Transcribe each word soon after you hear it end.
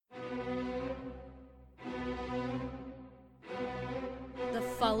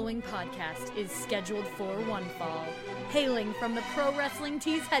following podcast is scheduled for one fall. Hailing from the Pro Wrestling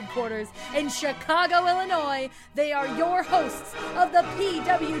Tees headquarters in Chicago, Illinois, they are your hosts of the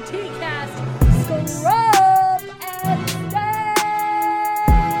PWT Cast, Scrub and Stank!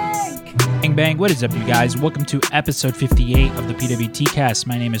 Bang bang, what is up you guys? Welcome to episode 58 of the PWT Cast.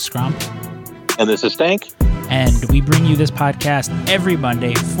 My name is Scrump. And this is Stank. And we bring you this podcast every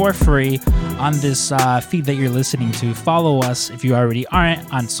Monday for free on this feed that you're listening to. Follow us if you already aren't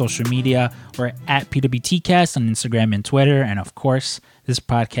on social media. We're at PWTcast on Instagram and Twitter. And of course, this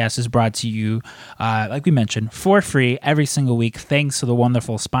podcast is brought to you, like we mentioned, for free every single week, thanks to the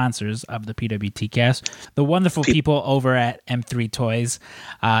wonderful sponsors of the PWTcast, the wonderful people over at M3 Toys.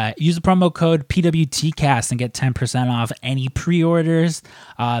 Use the promo code PWTcast and get 10% off any pre-orders.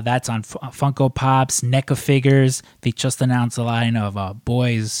 That's on Funko Pops, NECA figures. They just announced a line of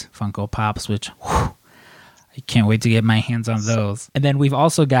boys Funko Pops, which... Whew, I can't wait to get my hands on those. And then we've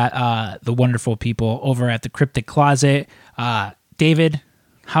also got the wonderful people over at the Cryptic Closet. David,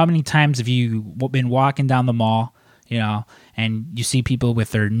 how many times have you been walking down the mall, and you see people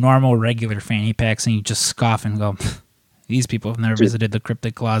with their normal, regular fanny packs, and you just scoff and go, these people have never visited the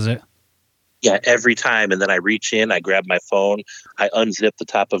Cryptic Closet? Yeah, every time. And then I reach in, I grab my phone, I unzip the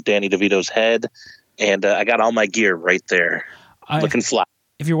top of Danny DeVito's head, and I got all my gear right there, looking fly.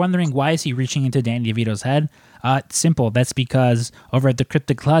 If you're wondering why is he reaching into Danny DeVito's head, it's simple. That's because over at the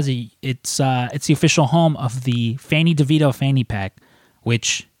Cryptic Closet, it's the official home of the Fanny DeVito fanny pack,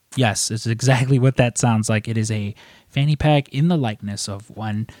 which, yes, is exactly what that sounds like. It is a fanny pack in the likeness of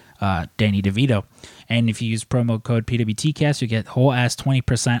one Danny DeVito. And if you use promo code PWTcast, you get whole ass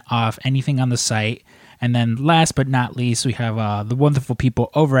 20% off anything on the site. And then last but not least, we have the wonderful people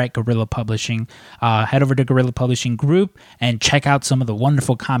over at Guerrilla Publishing. Head over to Guerrilla Publishing Group and check out some of the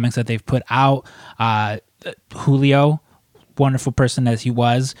wonderful comics that they've put out. Julio, wonderful person as he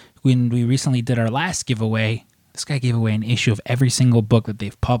was, when we recently did our last giveaway, this guy gave away an issue of every single book that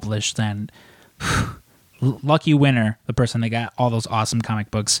they've published. And lucky winner, the person that got all those awesome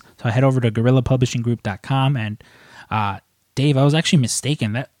comic books. So head over to GuerrillaPublishingGroup.com. And Dave, I was actually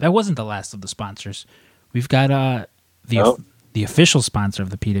mistaken. That wasn't the last of the sponsors. We've got the official sponsor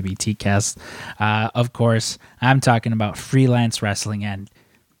of the PWT Cast. Of course, I'm talking about Freelance Wrestling. And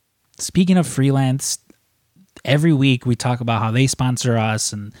speaking of freelance, every week we talk about how they sponsor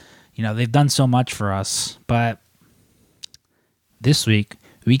us, and they've done so much for us. But this week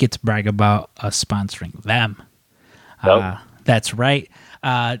we get to brag about us sponsoring them. That's right.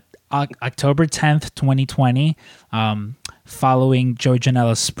 October 10th, 2020. Following Joey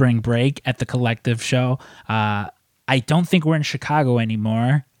Janela's spring break at the Collective show. I don't think we're in Chicago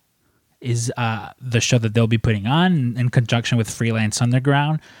anymore, is the show that they'll be putting on in conjunction with Freelance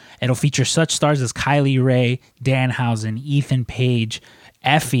Underground. It'll feature such stars as Kylie Ray, Danhausen, Ethan Page,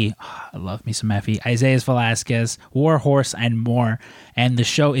 Effie, I love me some Effie, Isaiah Velasquez, Warhorse, and more. And the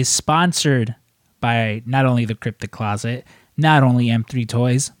show is sponsored by not only the Cryptic Closet, not only M3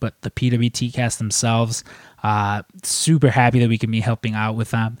 Toys, but the PWT Cast themselves. Super happy that we can be helping out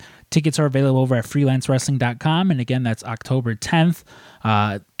with them. Tickets are available over at freelancewrestling.com. And again, that's October 10th,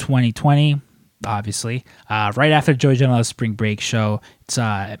 2020, obviously. Right after Joey Janela's spring break show. It's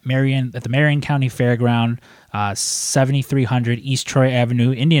at the Marion County Fairground, 7300 East Troy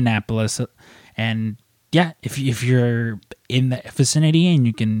Avenue, Indianapolis. And yeah, if you're in the vicinity and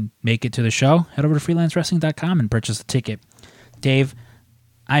you can make it to the show, head over to freelancewrestling.com and purchase a ticket. Dave,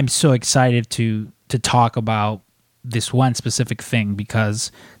 I'm so excited to talk about this one specific thing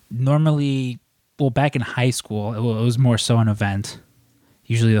because normally, back in high school, it was more so an event,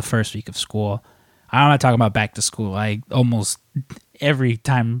 usually the first week of school. I'm not talking about back to school. I almost every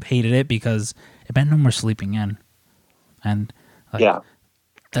time hated it because it meant no more sleeping in. And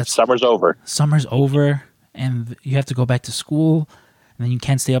that's summer's over. Summer's over, and you have to go back to school, and then you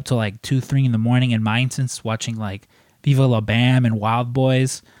can't stay up till like 2-3 in the morning in mine since watching like Viva La Bam and Wild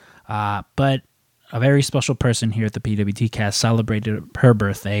Boys. But a very special person here at the PWT Cast celebrated her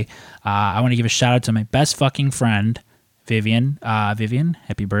birthday. I want to give a shout out to my best fucking friend, Vivian. Vivian,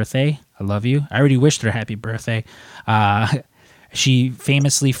 happy birthday. I love you. I already wished her a happy birthday. She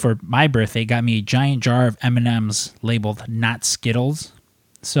famously, for my birthday, got me a giant jar of M&Ms labeled not Skittles.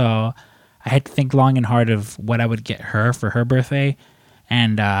 So I had to think long and hard of what I would get her for her birthday.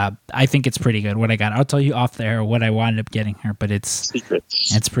 And I think it's pretty good what I got. I'll tell you off the air what I wound up getting her, but it's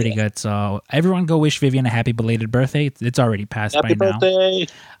pretty good. So everyone go wish Vivian a happy belated birthday. It's already passed happy by birthday.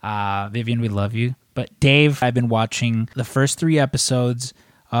 Now. Vivian, we love you. But Dave, I've been watching the first 3 episodes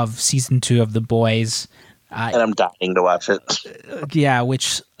of season 2 of The Boys. and I'm dying to watch it. Yeah,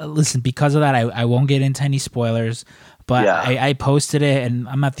 which listen, because of that, I won't get into any spoilers. But I posted it, and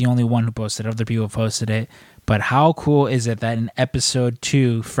I'm not the only one who posted it. Other people posted it. But how cool is it that in episode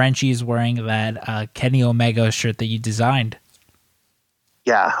 2, Frenchie is wearing that Kenny Omega shirt that you designed?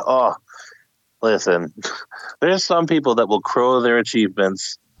 Yeah. Oh, listen, there's some people that will crow their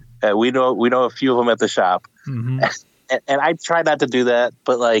achievements. We know a few of them at the shop. Mm-hmm. And I try not to do that,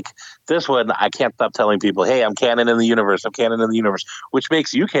 but like this one, I can't stop telling people, hey, I'm canon in the universe. I'm canon in the universe, which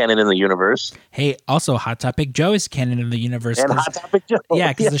makes you canon in the universe. Hey, also Hot Topic Joe is canon in the universe. And Hot Topic Joe.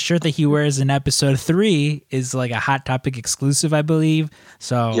 Yeah, because the shirt that he wears in episode 3 is like a Hot Topic exclusive, I believe.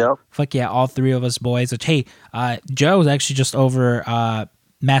 So, fuck yeah, all 3 of us boys. Which, hey, Joe's actually just over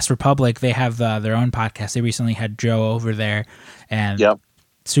Mass Republic. They have their own podcast. They recently had Joe over there. And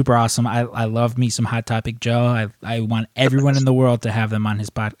super awesome. I love me some Hot Topic Joe. I want everyone in the world to have them on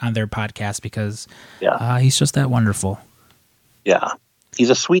on their podcast because he's just that wonderful. Yeah,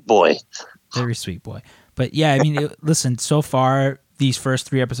 he's a sweet boy. Very sweet boy. But yeah, I mean, listen. So far, these first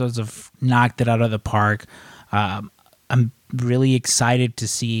 3 episodes have knocked it out of the park. I'm really excited to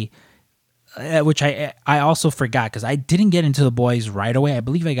see. Which I also forgot because I didn't get into The Boys right away. I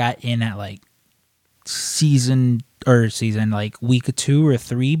believe I got in at like season like week 2 or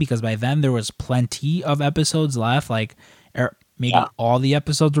 3 because by then there was plenty of episodes left, like maybe all the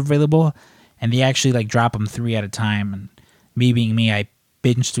episodes were available, and they actually like drop them 3 at a time. And me being me, I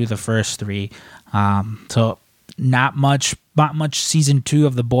binged through the first 3. So not much season 2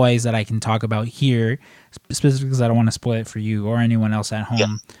 of The Boys that I can talk about here, specifically because I don't want to spoil it for you or anyone else at home.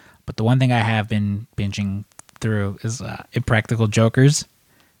 Yeah. But the one thing I have been binging through is Impractical Jokers,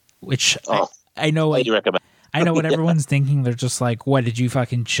 which I know what you recommend. I know what everyone's thinking. They're just like, what, did you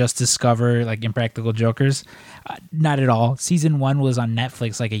fucking just discover like Impractical Jokers? Not at all. Season 1 was on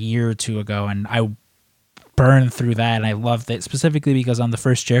Netflix like a year or 2 ago, and I burned through that, and I loved it, specifically because on the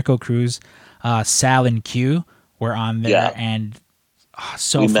first Jericho cruise, Sal and Q were on there, and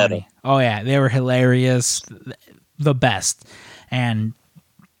so funny. Oh, yeah, they were hilarious, the best. And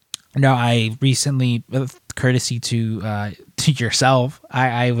no, I recently, courtesy to yourself,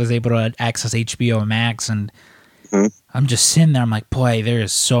 I was able to access HBO Max, and I'm just sitting there. I'm like, boy, there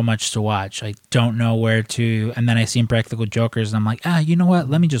is so much to watch. I don't know where to. And then I see Impractical Jokers, and I'm like, you know what?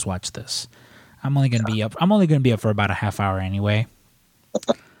 Let me just watch this. I'm only gonna be up for about a half hour anyway.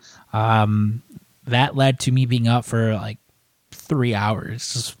 That led to me being up for like 3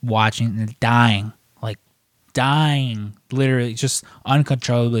 hours, just watching and dying, literally, just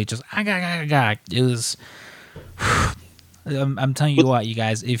uncontrollably, just it was. I'm telling you what, you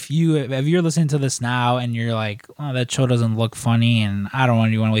guys, if you're listening to this now and you're like, oh, that show doesn't look funny and I don't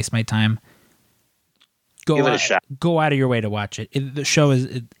want to waste my time, go out of your way to watch it. The show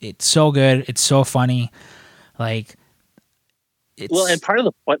it's so good, it's so funny, like and part of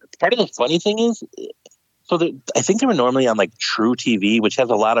the funny thing is, I think they were normally on like True TV, which has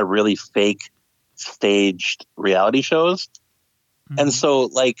a lot of really fake staged reality shows, and so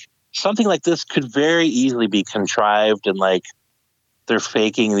like something like this could very easily be contrived and like they're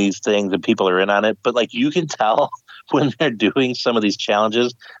faking these things and people are in on it. But like you can tell when they're doing some of these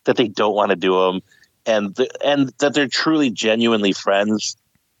challenges that they don't want to do them and that they're truly genuinely friends.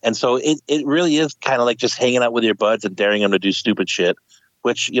 And so it really is kind of like just hanging out with your buds and daring them to do stupid shit,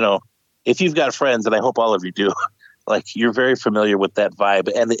 which, you know, if you've got friends, and I hope all of you do, like you're very familiar with that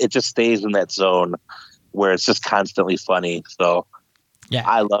vibe, and it just stays in that zone where it's just constantly funny. So yeah,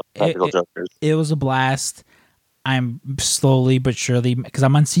 I love Practical Jokers. It was a blast. I'm slowly but surely, because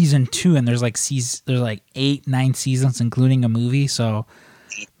I'm on season 2, and there's like 8-9 seasons, including a movie. So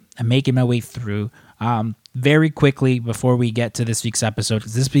I'm making my way through. Very quickly before we get to this week's episode,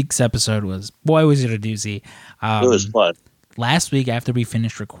 because this week's episode was it a doozy. It was fun. Last week, after we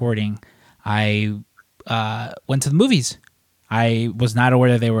finished recording, I went to the movies. I was not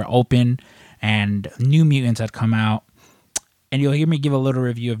aware that they were open, and New Mutants had come out. And you'll hear me give a little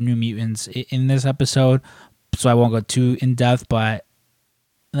review of New Mutants in this episode, so I won't go too in depth. But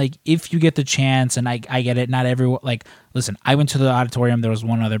like, if you get the chance, and I get it, not everyone. Like, listen, I went to the auditorium. There was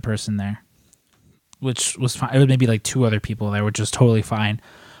one other person there, which was fine. It was maybe like 2 other people there, which was totally fine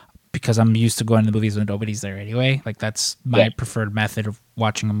because I'm used to going to the movies when nobody's there anyway. Like, that's my preferred method of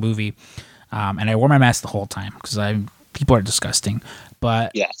watching a movie. And I wore my mask the whole time because people are disgusting.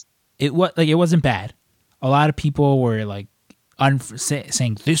 But it wasn't bad. A lot of people were like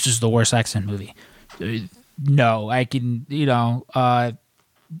saying this is the worst X-Men movie. No, I can,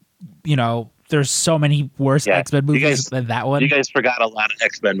 there's so many worse X-Men movies than that one. You guys forgot a lot of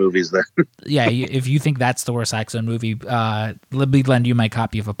X-Men movies there. Yeah, if you think that's the worst X-Men movie, let me lend you my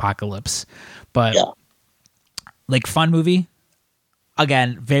copy of Apocalypse. But like fun movie.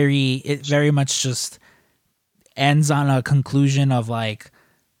 Again, it very much just ends on a conclusion of like,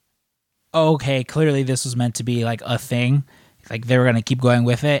 okay, clearly this was meant to be like a thing. Like they were going to keep going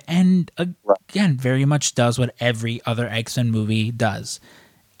with it. And again, very much does what every other X-Men movie does.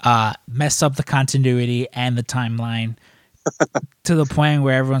 Mess up the continuity and the timeline to the point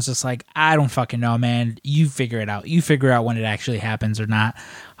where everyone's just like, I don't fucking know, man. You figure it out. You figure out when it actually happens or not.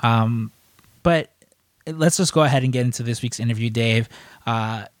 But let's just go ahead and get into this week's interview, Dave.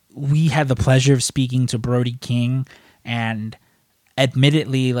 We had the pleasure of speaking to Brody King, and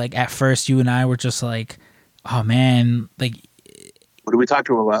admittedly, like at first you and I were just like, oh man, like what did we talk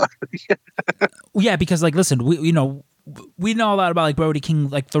to him about? Yeah, because like listen, we know a lot about like Brody King,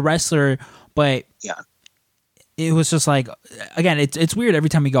 like the wrestler, but yeah, it was just like, again, it's weird every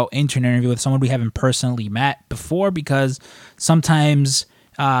time we go into an interview with someone we haven't personally met before, because sometimes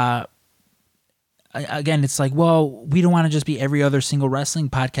again, it's like, well, we don't want to just be every other single wrestling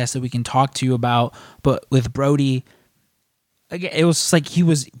podcast that we can talk to you about. But with Brody, again, it was just like he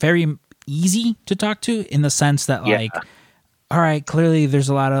was very easy to talk to in the sense that, like, all right, clearly there's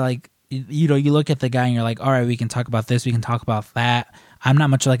a lot of like, you know, you look at the guy and you're like, all right, we can talk about this, we can talk about that. I'm not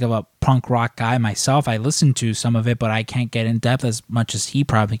much like of a punk rock guy myself. I listen to some of it, but I can't get in depth as much as he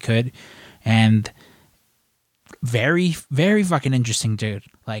probably could. And very, very fucking interesting dude.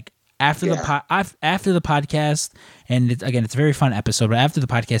 Like, after the podcast, and it's a very fun episode, but after the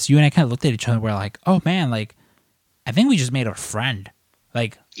podcast, you and I kind of looked at each other and we're like, oh man, like, I think we just made a friend.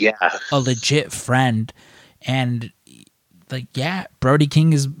 Like, a legit friend. And like, yeah, Brody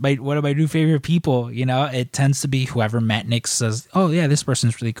King is one of my new favorite people. You know, it tends to be whoever Matt Nix says, oh yeah, this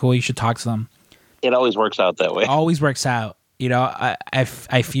person's really cool, you should talk to them. It always works out that way. Always works out. You know, I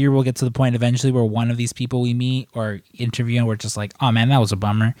fear we'll get to the point eventually where one of these people we meet or interview and we're just like, oh man, that was a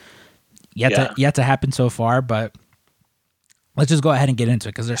bummer. Yet to happen so far, but let's just go ahead and get into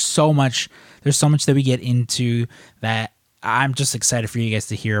it because there's so much that we get into that I'm just excited for you guys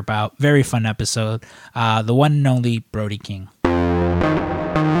to hear about. Very fun episode. The one and only Brody King.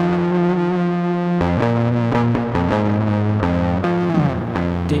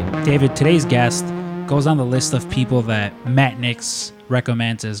 David, today's guest goes on the list of people that Matt Nix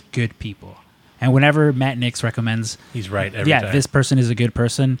recommends as good people. And whenever Matt Nix recommends, he's right every time. This person is a good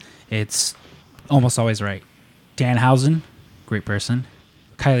person, it's almost always right. Danhausen, great person.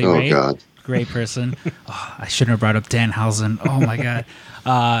 Kylie Ray, God. Great person. Oh, I shouldn't have brought up Danhausen. Oh my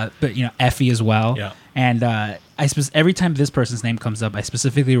God. But you know, Effie as well. Yeah. And every time this person's name comes up, I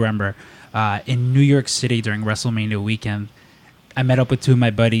specifically remember in New York City during WrestleMania weekend, I met up with two of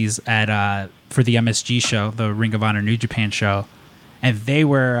my buddies at for the MSG show, the Ring of Honor New Japan show, and they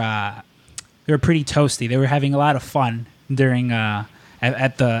were pretty toasty. They were having a lot of fun during at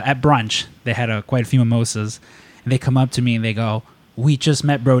brunch. They had quite a few mimosas, and they come up to me and they go, "We just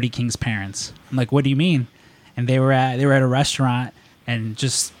met Brody King's parents." I'm like, "What do you mean?" And they were at a restaurant and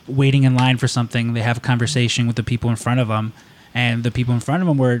just waiting in line for something. They have a conversation with the people in front of them, and the people in front of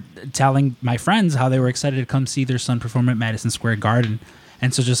them were telling my friends how they were excited to come see their son perform at Madison Square Garden.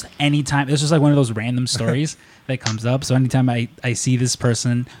 And so just anytime, it's just like one of those random stories that comes up. So anytime I see this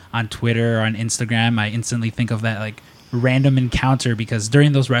person on Twitter or on Instagram, I instantly think of that like random encounter, because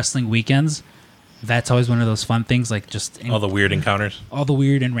during those wrestling weekends, that's always one of those fun things, like just all the weird encounters. All the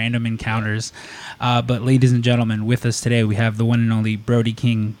weird and random encounters. But ladies and gentlemen, with us today, we have the one and only Brody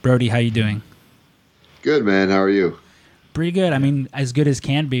King. Brody, how you doing? Good, man. How are you? Pretty good. I mean, as good as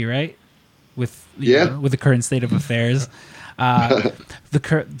can be, right? With the current state of affairs.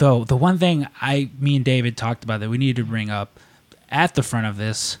 The one thing me and David talked about that we needed to bring up at the front of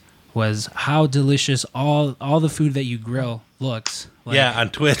this was how delicious all the food that you grill looks. Like, on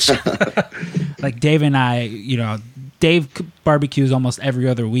Twitch. Like Dave and I, you know, Dave barbecues almost every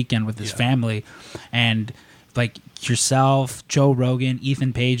other weekend with his family, and like yourself, Joe Rogan,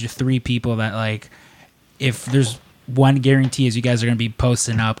 Ethan Page, 3 people that like, if there's one guarantee is you guys are going to be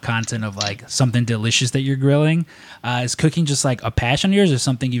posting up content of like something delicious that you're grilling. Is cooking just like a passion of yours or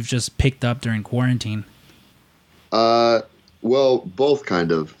something you've just picked up during quarantine? Well, both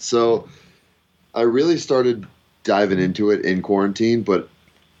kind of. So I really started diving into it in quarantine, but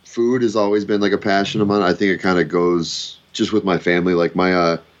food has always been like a passion of mine. I think it kind of goes just with my family. Like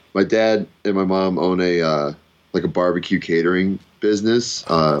my dad and my mom own a barbecue catering business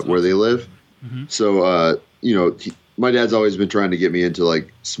where they live. Mm-hmm. So, you know, my dad's always been trying to get me into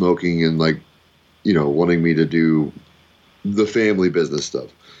like smoking and like, you know, wanting me to do the family business stuff.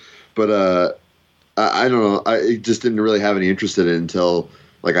 But I don't know. I just didn't really have any interest in it until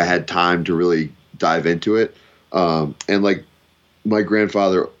like I had time to really dive into it. And like my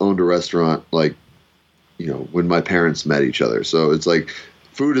grandfather owned a restaurant like, when my parents met each other. So it's like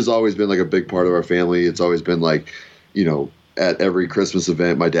food has always been like a big part of our family. It's always been like, at every Christmas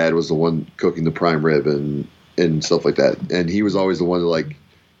event, my dad was the one cooking the prime rib and stuff like that. And he was always the one to like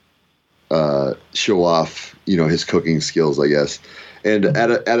show off, his cooking skills, I guess. And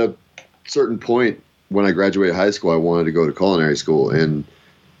at a certain point when I graduated high school, I wanted to go to culinary school, and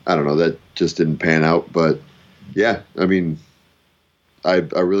I don't know, that just didn't pan out. But yeah, I mean, I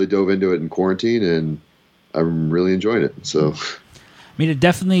really dove into it in quarantine, and I'm really enjoying it. So, I mean,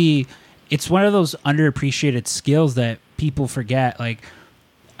 it's one of those underappreciated skills that people forget. Like,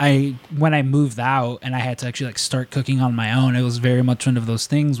 when I moved out and I had to actually like start cooking on my own, it was very much one of those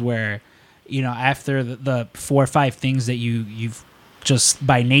things where, after the 4 or 5 things that you've just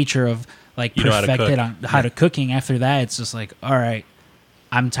by nature of like perfected on how to cooking, after that, it's just like, all right,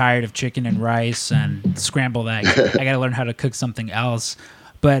 I'm tired of chicken and rice and scrambled eggs. I got to learn how to cook something else.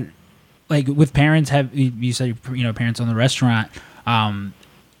 But like with parents, you said parents own the restaurant. Do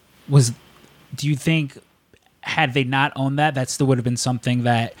you think had they not owned that still would have been something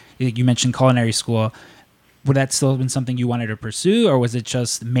that, like you mentioned culinary school, would that still have been something you wanted to pursue, or was it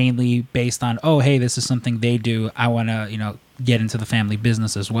just mainly based on, oh, hey, this is something they do, I want to get into the family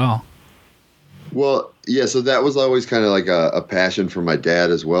business as well? Well, yeah, so that was always kind of like a passion for my dad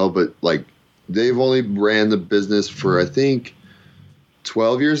as well, but like they've only ran the business for I think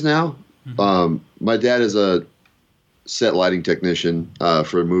 12 years now. Mm-hmm. My dad is a set lighting technician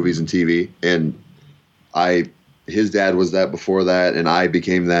for movies and TV, and his dad was that before that, and I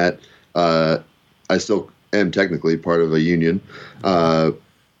became that. I still am technically part of a union, but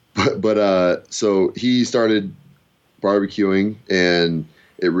so he started barbecuing, and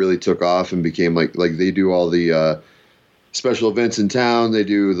it really took off and became like they do all the special events in town. They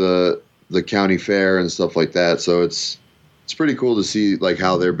do the county fair and stuff like that. So it's pretty cool to see like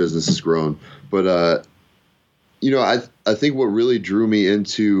how their business has grown. But I think what really drew me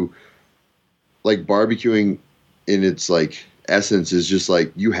into like barbecuing in its like essence is just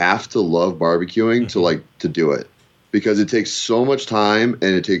like you have to love barbecuing to do it, because it takes so much time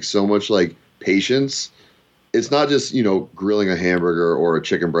and it takes so much like patience. It's not just grilling a hamburger or a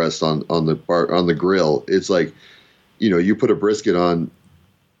chicken breast on the grill. It's like you put a brisket on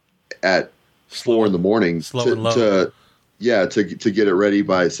at 4 a.m. to get it ready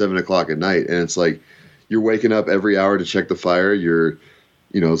by 7 o'clock at night, and it's like you're waking up every hour to check the fire. You're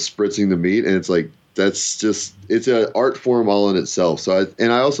spritzing the meat, and it's like it's an art form all in itself. So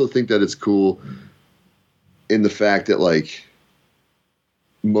I also think that it's cool in the fact that like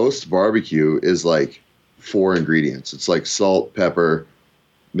most barbecue is like 4 ingredients. It's like salt, pepper,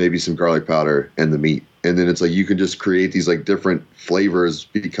 maybe some garlic powder, and the meat. And then it's like you can just create these like different flavors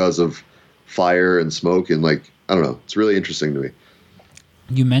because of fire and smoke, and like I don't know, it's really interesting to me.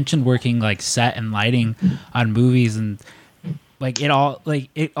 You mentioned working like set and lighting on movies, and like it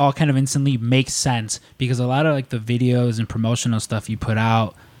all kind of instantly makes sense, because a lot of like the videos and promotional stuff you put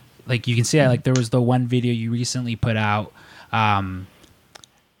out, like you can see like there was the one video you recently put out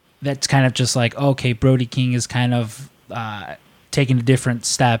that's kind of just like, okay, Brody King is kind of taking a different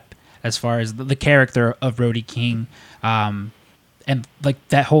step as far as the character of Brody King, and like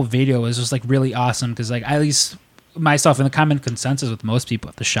that whole video is just like really awesome, because like at least myself and the common consensus with most people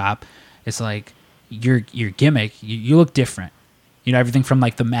at the shop, it's like your gimmick, you look different. Everything from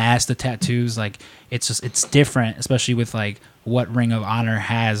like the mask, the tattoos, like it's different, especially with like what Ring of Honor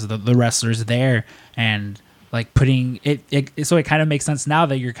has, the wrestlers there, and like putting it so it kind of makes sense now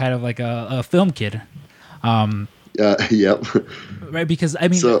that you're kind of like a film kid. Yep. Right, because I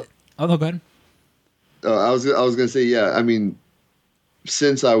mean, go ahead. I was gonna say, yeah. I mean,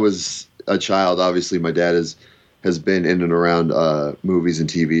 since I was a child, obviously my dad has been in and around movies and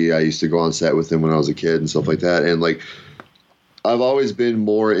TV. I used to go on set with him when I was a kid and stuff like that, and like I've always been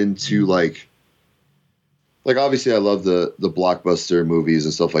more into like obviously I love the blockbuster movies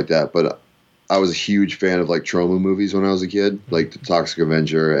and stuff like that, but I was a huge fan of like Troma movies when I was a kid, like The Toxic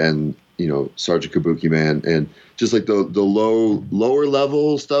Avenger and Sergeant Kabuki Man, and just like the lower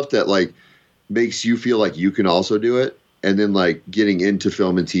level stuff that like makes you feel like you can also do it. And then like getting into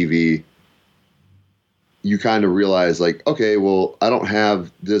film and TV, you kind of realize like, okay, well, I don't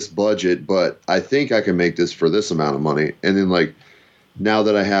have this budget, but I think I can make this for this amount of money. And then like now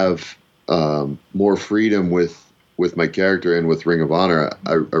that I have more freedom with my character and with Ring of Honor,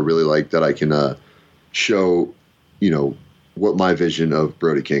 I really like that I can show what my vision of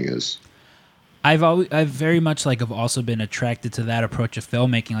Brody King is. I've very much like have also been attracted to that approach of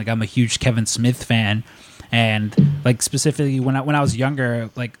filmmaking. Like I'm a huge Kevin Smith fan, and like specifically when I was younger,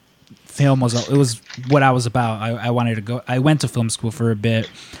 like film was what I was about. I wanted to go. I went to film school for a bit,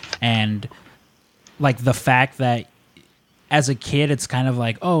 and like the fact that as a kid, it's kind of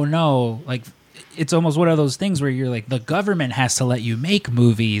like, oh no, like it's almost one of those things where you're like, the government has to let you make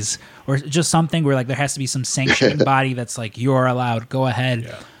movies, or just something where like there has to be some sanctioning body that's like, you're allowed, go ahead.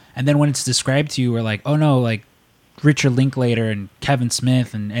 Yeah. And then when it's described to you, we're like, oh no, like Richard Linklater and Kevin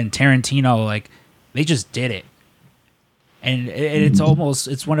Smith and Tarantino, like they just did it. And it's almost,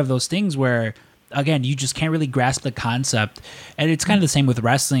 it's one of those things where, again, you just can't really grasp the concept. And it's kind of the same with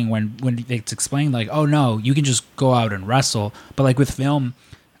wrestling when it's explained like, oh no, you can just go out and wrestle. But like with film,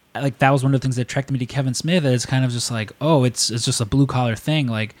 like that was one of the things that attracted me to Kevin Smith. It's kind of just like, oh, it's just a blue collar thing.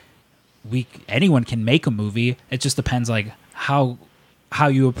 Like anyone can make a movie. It just depends like how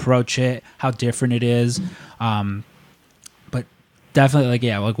you approach it, how different it is. But definitely like,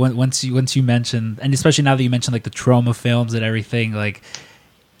 yeah, like once you mention, and especially now that you mentioned like the Troma films and everything, like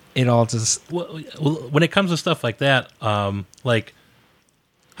it all just, well, when it comes to stuff like that, like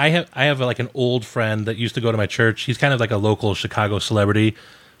I have like an old friend that used to go to my church. He's kind of like a local Chicago celebrity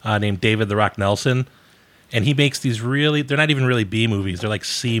named David The Rock Nelson. And he makes these they're not even really B movies. They're like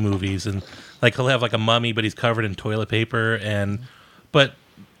C movies. And like he'll have like a mummy, but he's covered in toilet paper. But,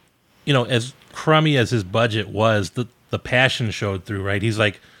 you know, as crummy as his budget was, the passion showed through, right? He's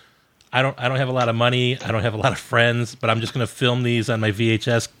like, I don't have a lot of money. I don't have a lot of friends, but I'm just going to film these on my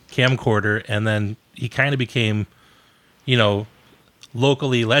VHS camcorder. And then he kind of became, you know,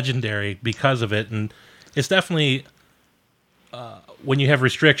 locally legendary because of it. And it's definitely, when you have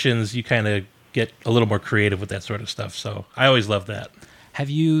restrictions, you kind of get a little more creative with that sort of stuff. So I always love that. Have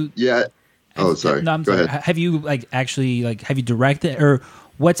you? Yeah. Oh, sorry. No, I'm Go sorry. ahead. Have you have you directed, or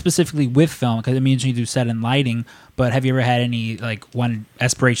what specifically with film? Because I mean, you do set and lighting, but have you ever had any like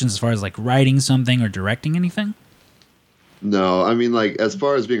aspirations as far as like writing something or directing anything? No, I mean, like as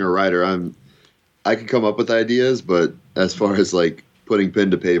far as being a writer, I can come up with ideas, but as far as like putting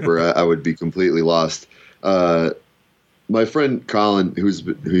pen to paper, I would be completely lost. My friend Colin,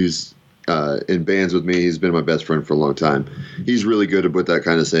 who's in bands with me, he's been my best friend for a long time. He's really good with that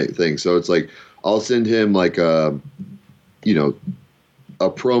kind of thing. So it's like I'll send him like a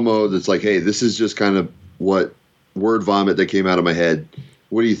promo that's like, hey, this is just kind of what word vomit that came out of my head.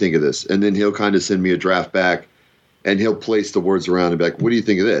 What do you think of this? And then he'll kind of send me a draft back, and he'll place the words around and be like, what do you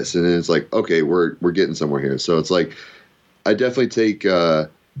think of this? And then it's like, okay, we're getting somewhere here. So it's like I definitely take that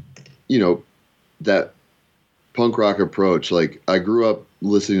punk rock approach. Like I grew up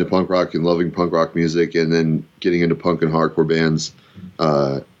listening to punk rock and loving punk rock music, and then getting into punk and hardcore bands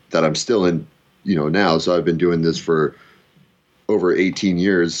that I'm still in, now. So I've been doing this for over 18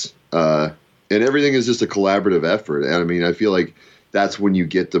 years, and everything is just a collaborative effort. And I mean, I feel like that's when you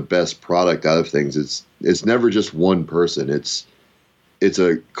get the best product out of things. It's never just one person. It's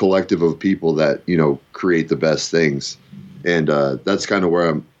a collective of people that create the best things, and that's kind of where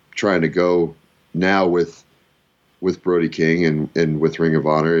I'm trying to go now with Brody King and with Ring of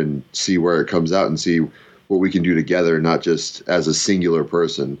Honor, and see where it comes out and see what we can do together, not just as a singular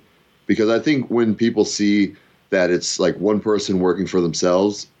person. Because I think when people see that it's like one person working for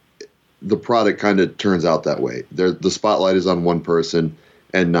themselves, the product kind of turns out that way. The spotlight is on one person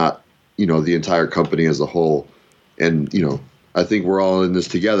and not, the entire company as a whole. And, I think we're all in this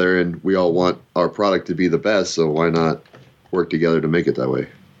together, and we all want our product to be the best. So why not work together to make it that way?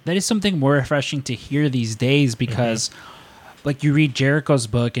 That is something more refreshing to hear these days, because like you read Jericho's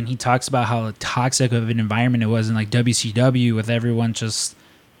book and he talks about how toxic of an environment it was in like WCW, with everyone just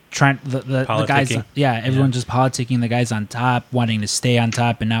trying the guys, everyone just politicking, the guys on top wanting to stay on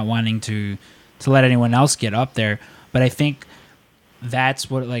top and not wanting to let anyone else get up there. But I think that's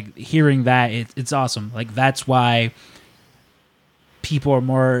what, like, hearing that, it's awesome. Like that's why people are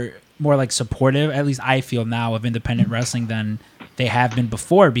more like supportive, at least I feel now, of independent wrestling than they have been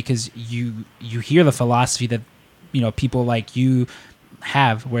before, because you hear the philosophy that people like you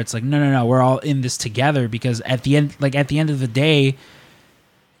have, where it's like, no, we're all in this together. Because at the end of the day,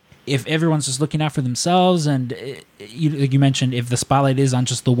 if everyone's just looking out for themselves, and like you mentioned, if the spotlight is on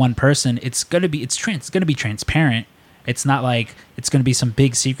just the one person, it's gonna be transparent. It's not like it's gonna be some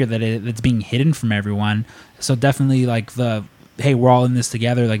big secret that's being hidden from everyone. So definitely, like hey, we're all in this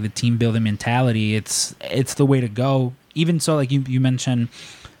together, like the team building mentality, it's the way to go. Even so, like you mentioned,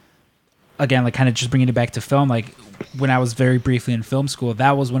 again, like kind of just bringing it back to film, like when I was very briefly in film school,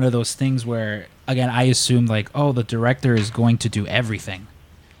 that was one of those things where, again, I assumed like, oh, the director is going to do everything.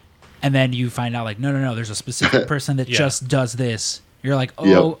 And then you find out like, no, there's a specific person that just does this. You're like,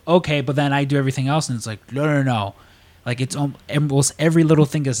 oh, okay, but then I do everything else. And it's like, no. Like it's almost every little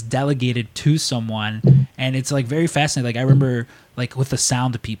thing is delegated to someone. And it's like very fascinating. Like I remember like with the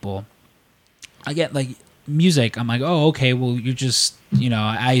sound people, I get like music. I'm like, oh, okay, well, you just,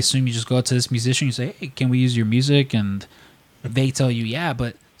 I assume you just go to this musician, you say, hey, can we use your music? And they tell you, yeah,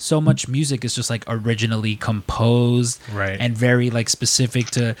 but so much music is just like originally composed, right, and very like specific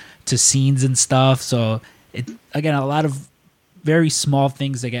to scenes and stuff. So it, again, a lot of very small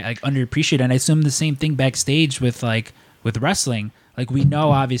things that get like underappreciated. And I assume the same thing backstage with wrestling. Like, we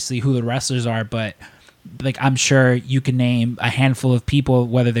know obviously who the wrestlers are, but like, I'm sure you can name a handful of people,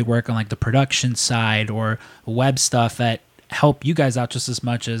 whether they work on like the production side or web stuff, that help you guys out just as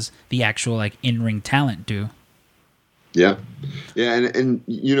much as the actual like in-ring talent do. Yeah. And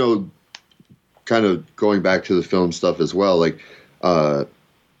kind of going back to the film stuff as well, like a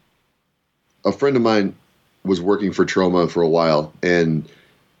friend of mine was working for Troma for a while, and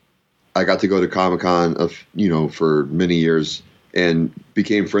I got to go to Comic-Con for many years and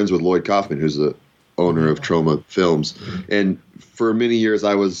became friends with Lloyd Kaufman, who's the owner of Troma Films. And for many years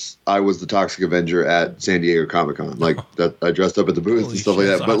I was the Toxic Avenger at San Diego Comic-Con. Like, that I dressed up at the booth and stuff like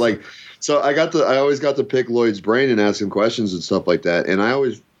that. Awesome. But like, so I always got to pick Lloyd's brain and ask him questions and stuff like that. And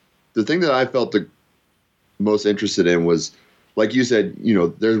the thing that I felt the most interested in was, like you said,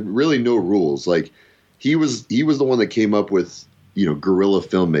 there's really no rules. Like, he was the one that came up with, guerrilla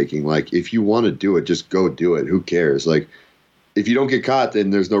filmmaking. Like, if you want to do it, just go do it. Who cares? Like, if you don't get caught,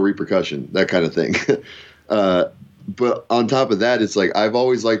 then there's no repercussion, that kind of thing. But on top of that, it's like, I've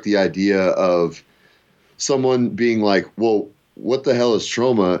always liked the idea of someone being like, well, what the hell is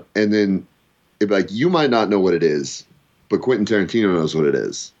Troma? And then it'd be like, you might not know what it is, but Quentin Tarantino knows what it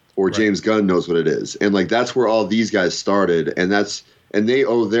is, or right, James Gunn knows what it is. And like, that's where all these guys started. And they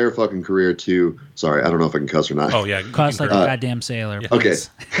owe their fucking career to, sorry, I don't know if I can cuss or not. Oh yeah. Cuss like a goddamn sailor. Yeah. Okay.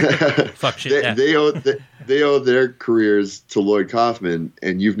 Fuck shit. They owe their careers to Lloyd Kaufman,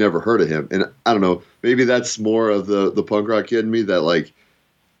 and you've never heard of him. And I don't know, maybe that's more of the punk rock kid in me, that like,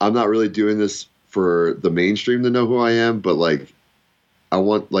 I'm not really doing this for the mainstream to know who I am, but like, I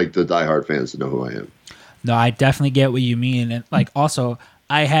want like the diehard fans to know who I am. No, I definitely get what you mean. And like, also,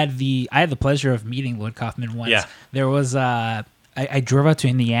 I had the pleasure of meeting Lloyd Kaufman once. Yeah. There was I drove out to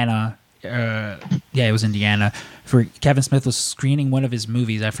Indiana. It was Indiana. For Kevin Smith was screening one of his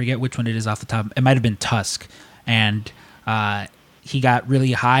movies. I forget which one it is off the top. It might have been Tusk, and he got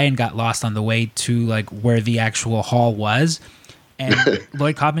really high and got lost on the way to like where the actual hall was. And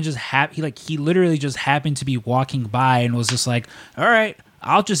Lloyd Kaufman just he literally just happened to be walking by and was just like, all right,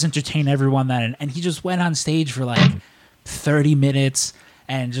 I'll just entertain everyone then. And he just went on stage for like 30 minutes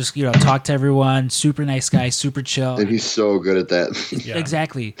and just, talked to everyone. Super nice guy, super chill. And he's so good at that. Yeah.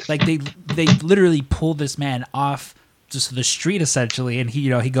 Exactly. Like they literally pulled this man off just the street essentially. And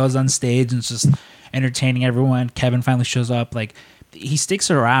he goes on stage and is just entertaining everyone. Kevin finally shows up. Like, he sticks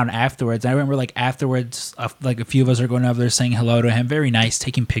around afterwards. I remember like afterwards, like a few of us are going over there saying hello to him. Very nice,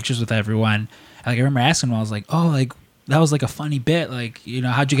 taking pictures with everyone. Like, I remember asking him, I was like, oh, like that was like a funny bit. Like,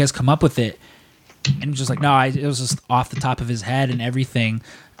 how'd you guys come up with it? And he was just like, no, it was just off the top of his head and everything.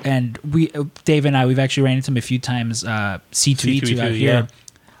 And Dave and I, we've actually ran into him a few times. C2E2 out here.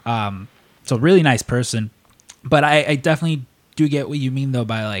 Yeah. So really nice person. But I definitely do get what you mean though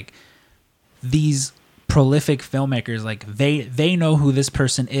by like these prolific filmmakers. Like they know who this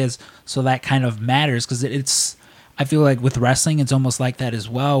person is, so that kind of matters, because it's. I feel like with wrestling, it's almost like that as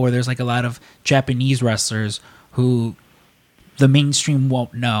well, where there's like a lot of Japanese wrestlers who the mainstream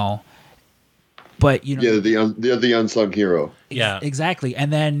won't know. But they're the unsung hero. Yeah, exactly.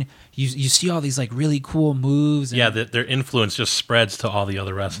 And then you see all these like really cool moves. And, their influence just spreads to all the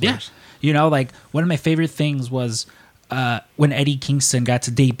other wrestlers. Yeah, like one of my favorite things was when Eddie Kingston got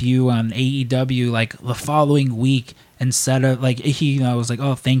to debut on AEW. Like the following week, instead of like he was like,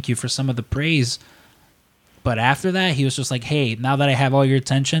 oh, thank you for some of the praise. But after that, he was just like, hey, now that I have all your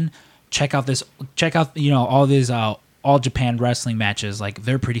attention, check out all these All Japan wrestling matches. Like,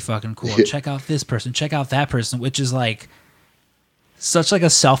 they're pretty fucking cool. Check out this person, check out that person, which is like such like a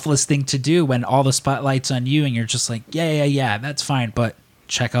selfless thing to do when all the spotlight's on you and you're just like, yeah, that's fine, but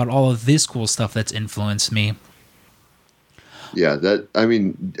check out all of this cool stuff that's influenced me. Yeah,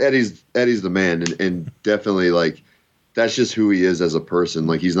 Eddie's the man, and definitely like that's just who he is as a person.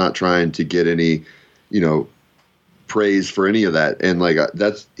 Like, he's not trying to get any, praise for any of that. And like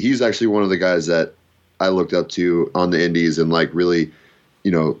he's actually one of the guys that I looked up to on the indies and like really,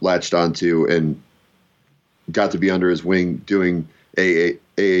 latched onto and got to be under his wing doing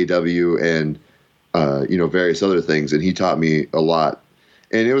AAW and, various other things. And he taught me a lot.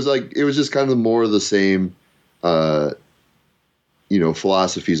 And it was just kind of more of the same,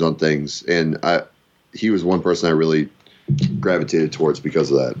 philosophies on things. And he was one person I really gravitated towards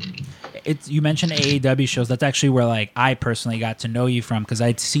because of that. You mentioned AAW shows. That's actually where like I personally got to know you from, because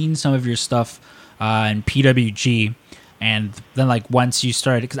I'd seen some of your stuff and PWG. And then like once you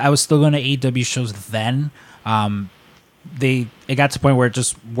started, because I was still going to AEW shows then, it got to the point where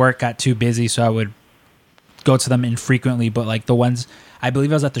just work got too busy, so I would go to them infrequently. But like the ones, I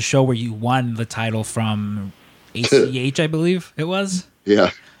believe I was at the show where you won the title from ACH, I believe it was.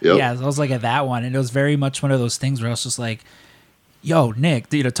 Yeah. Yep. Yeah, I was like at that one, and it was very much one of those things where I was just like, yo, Nick,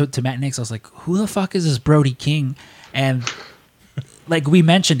 to Matt Nix, I was like, who the fuck is this Brody King? And like we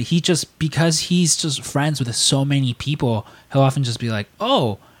mentioned, because he's just friends with so many people, he'll often just be like,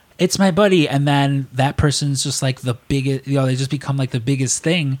 oh, it's my buddy. And then that person's just like the biggest, they just become like the biggest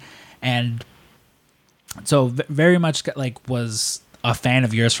thing. And so very much like was a fan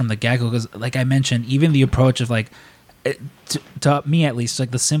of yours from the get-go, because like I mentioned, even the approach of like, to me at least, like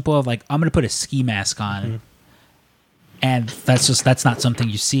the simple of like, I'm going to put a ski mask on. Mm-hmm. And that's not something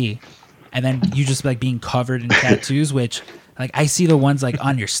you see. And then you just like being covered in tattoos, which like I see the ones like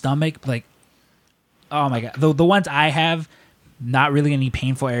on your stomach, like, oh my God. The ones I have, not really any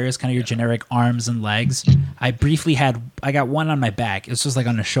painful areas, kind of your generic arms and legs. I got one on my back. It's just like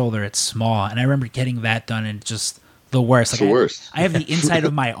on the shoulder. It's small. And I remember getting that done and just the worst. Like, the worst. I have the inside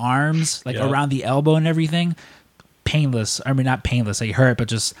of my arms, like around the elbow and everything. Painless. I mean, not painless. They hurt, but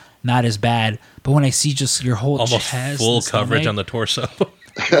just not as bad. But when I see just your whole almost chest, full coverage on the torso.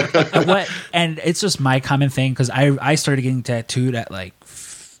 and it's just my common thing, because I started getting tattooed at like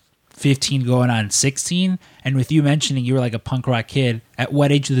 15 going on 16, and with you mentioning you were like a punk rock kid, at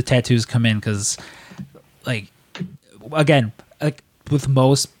what age do the tattoos come in? Because like again, like with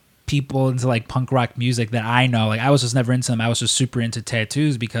most people into like punk rock music that I know, like I was just never into them. I was just super into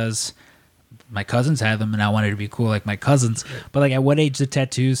tattoos because my cousins had them and I wanted to be cool like my cousins. But like at what age did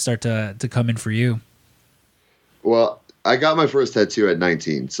tattoos start to come in for you? Well, I got my first tattoo at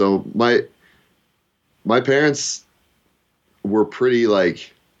 19. So my parents were pretty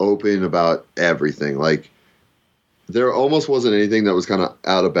like open about everything. Like there almost wasn't anything that was kind of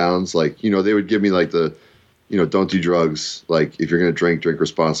out of bounds. Like, they would give me like the, don't do drugs. Like if you're going to drink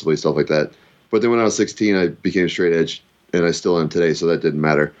responsibly, stuff like that. But then when I was 16, I became straight edge, and I still am today. So that didn't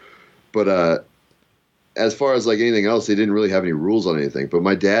matter. But as far as like anything else, they didn't really have any rules on anything. But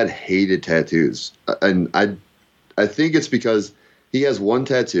my dad hated tattoos. And I think it's because he has one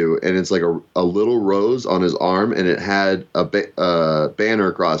tattoo, and it's like a little rose on his arm, and it had a banner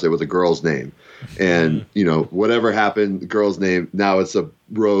across it with a girl's name. And, whatever happened, the girl's name, now it's a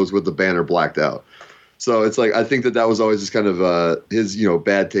rose with the banner blacked out. So it's like, I think that was always just kind of his,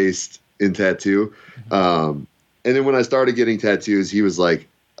 bad taste in tattoo. And then when I started getting tattoos, he was like,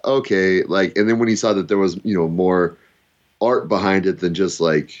 okay. Like, and then when he saw that there was, more art behind it than just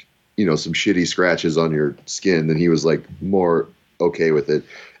like, some shitty scratches on your skin, then he was like more okay with it.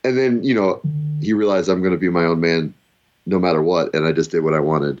 And then, he realized I'm going to be my own man no matter what. And I just did what I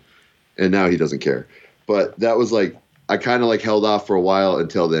wanted. And now he doesn't care. But that was like, I kind of like held off for a while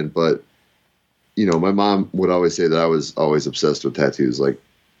until then. But, my mom would always say that I was always obsessed with tattoos. Like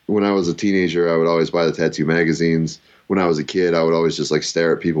when I was a teenager, I would always buy the tattoo magazines. When I was a kid, I would always just like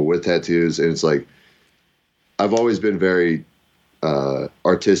stare at people with tattoos. And it's like, I've always been very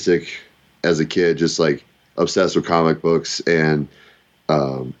artistic as a kid, just like obsessed with comic books and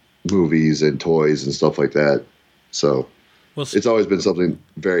movies and toys and stuff like that. So it's always been something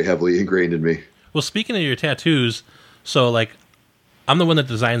very heavily ingrained in me. Well, speaking of your tattoos, so like I'm the one that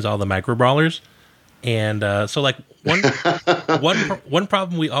designs all the micro brawlers, and so like one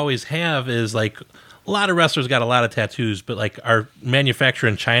problem we always have is like a lot of wrestlers got a lot of tattoos, but like our manufacturer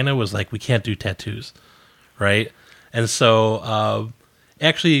in China was like, we can't do tattoos, right? And so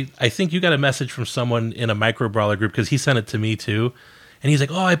actually, I think you got a message from someone in a micro brawler group, because he sent it to me too, and he's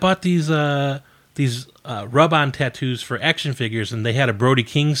like, oh, I bought these rub-on tattoos for action figures, and they had a Brody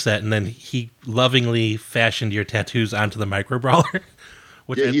King set, and then he lovingly fashioned your tattoos onto the micro brawler.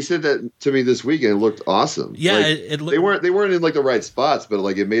 He said that to me this weekend. It looked awesome. Yeah, like, it looked, they weren't in like the right spots, but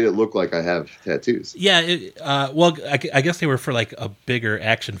like it made it look like I have tattoos. Yeah, well, I guess they were for like a bigger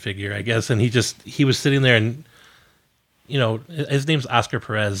action figure, I guess, and he was sitting there, and his name's Oscar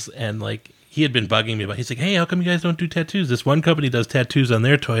Perez, and like he had been bugging me about. He's like, hey, how come you guys don't do tattoos? This one company does tattoos on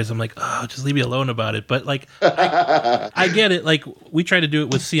their toys. I'm like, oh, just leave me alone about it. But like, I get it. Like we tried to do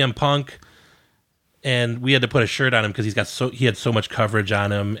it with CM Punk, and we had to put a shirt on him because he had so much coverage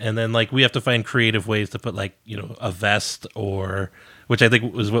on him. And then like we have to find creative ways to put like a vest, or which I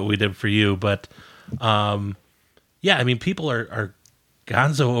think was what we did for you. But yeah, I mean, people are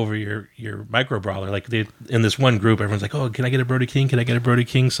gonzo over your micro brawler. Like in this one group, everyone's like, oh, can I get a Brody King? Can I get a Brody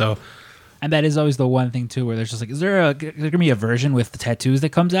King? So. And that is always the one thing too, where there's just like, is there gonna be a version with the tattoos that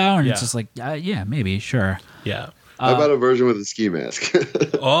comes out? And it's just like, yeah, maybe, sure. Yeah. How about a version with a ski mask?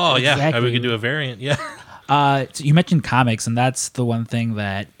 Oh yeah, Exactly. we could do a variant. Yeah, So you mentioned comics, and that's the one thing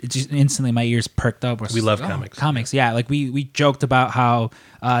that it just instantly my ears perked up. We love comics. Comics, yeah. Like we joked about how,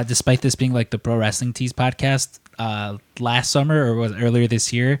 despite this being like the Pro Wrestling Tees podcast last summer or was it earlier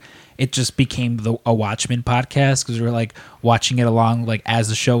this year, it just became a Watchmen podcast because we were like watching it along like as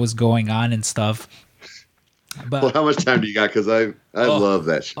the show was going on and stuff. But Well, how much time do you got? Because I love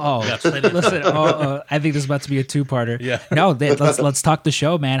that show. oh, listen, I think this is about to be a two-parter. Yeah. No, let's talk the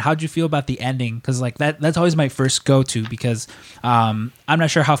show, man. How'd you feel about the ending? Because like that's always my first go-to because I'm not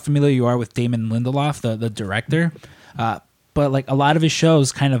sure how familiar you are with Damon Lindelof, the director, but like a lot of his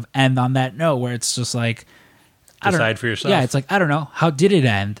shows kind of end on that note where it's just like decide for yourself. Yeah, it's like I don't know, how did it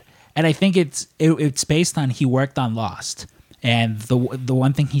end? And I think it's based on he worked on Lost. And the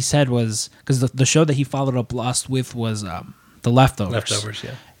one thing he said was because the show that he followed up Lost with was The Leftovers. Leftovers,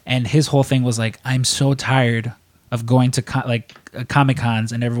 yeah. And his whole thing was like, I'm so tired of going to Comic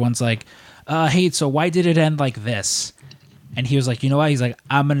Cons and everyone's like, hey, so why did it end like this? And he was like, you know what? He's like,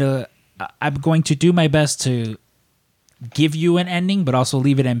 I'm going to do my best to give you an ending, but also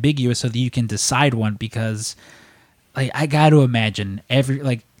leave it ambiguous so that you can decide one because like I got to imagine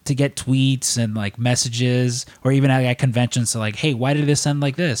to get tweets and like messages or even at conventions to like, hey, why did this end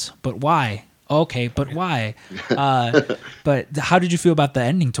like this? But why? Okay, but why? But how did you feel about the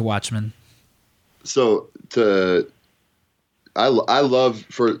ending to Watchmen? So I love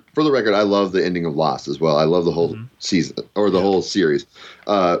for the record, I love the ending of Lost as well. I love the whole season or the whole series.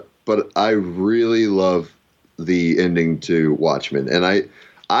 But I really love the ending to Watchmen. And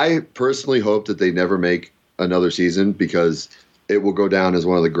I personally hope that they never make another season because it will go down as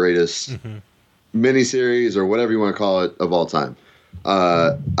one of the greatest miniseries or whatever you want to call it of all time.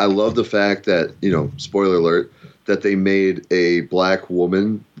 I love the fact that, spoiler alert, that they made a black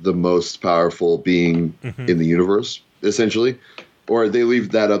woman the most powerful being in the universe, essentially. Or they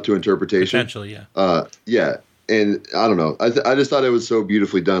leave that up to interpretation. Potentially, yeah. Yeah. And I don't know. I just thought it was so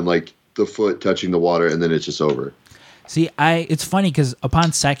beautifully done, like the foot touching the water and then it's just over. See, it's funny because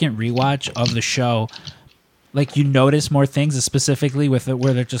upon second rewatch of the show, like you notice more things, specifically with it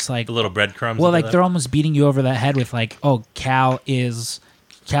where they're just like The little breadcrumbs. well, like they're almost beating you over the head with like, oh, Cal is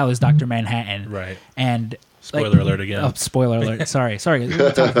Dr. Manhattan, Right. And Spoiler alert again. Oh, spoiler alert! Sorry.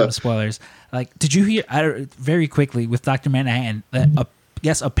 We're talking about spoilers. Like, did you hear very quickly with Dr. Manhattan that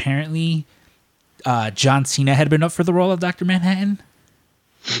yes, apparently, John Cena had been up for the role of Dr. Manhattan.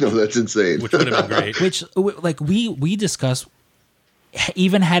 No, that's insane. Which would have been great. Which like we discussed,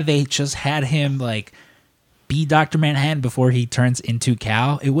 even had they just had him like be Dr. Manhattan before he turns into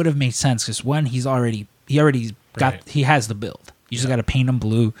Cal, it would have made sense because one, he already got Right. he has the build. You just got to paint him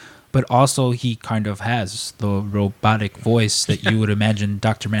blue, but also he kind of has the robotic voice that you would imagine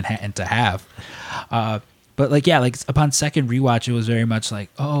Dr. Manhattan to have. But like upon second rewatch, it was very much like,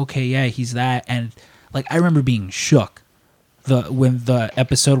 oh, okay, yeah, he's that, and like I remember being shook when the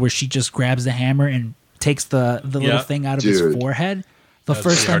episode where she just grabs the hammer and takes the little thing out of his forehead. The That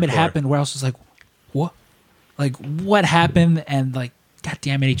was first pretty time it hardcore. happened, where I was just like, what? Like, what happened? And like, God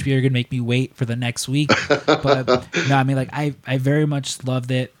damn it, HBO, you're gonna make me wait for the next week. But no, I mean, like, I very much loved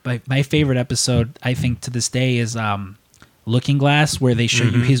it. But my favorite episode, I think, to this day is Looking Glass, where they show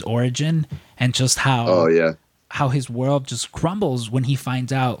you his origin and just how how his world just crumbles when he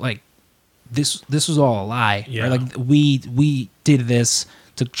finds out like this was all a lie. Yeah. Or like we did this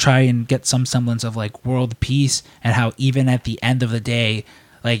to try and get some semblance of like world peace, and how even at the end of the day,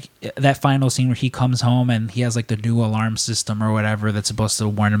 like that final scene where he comes home and he has like the new alarm system or whatever that's supposed to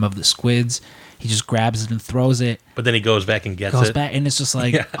warn him of the squids, he just grabs it and throws it, But then he goes back and gets goes it. back, and it's just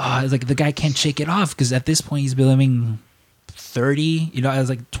like it's like the guy can't shake it off because at this point he's been living 30 as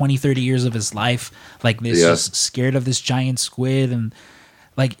like 20-30 years of his life like this, just scared of this giant squid. And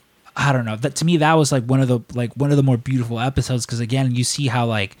like I don't know, that to me that was like one of the more beautiful episodes, because again you see how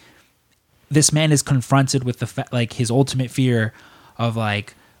like this man is confronted with the like his ultimate fear of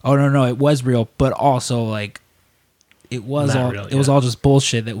like, oh no, it was real, but also like it was Not all real, it was all just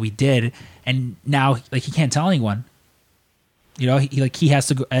bullshit that we did. And now like he can't tell anyone. He has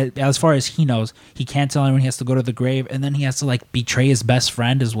to go, as far as he knows, he can't tell anyone. He has to go to the grave, and then he has to like betray his best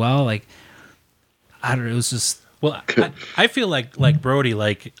friend as well. Like I don't know, it was just Well, I feel like Brody,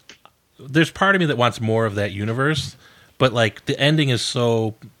 like there's part of me that wants more of that universe, but like the ending is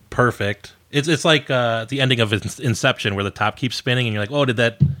so perfect. It's like the ending of Inception, where the top keeps spinning, and you're like, oh, did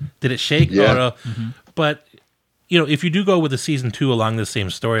it shake? Yeah. Oh, no. But if you do go with a season 2 along the same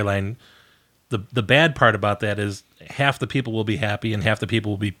storyline, the bad part about that is half the people will be happy and half the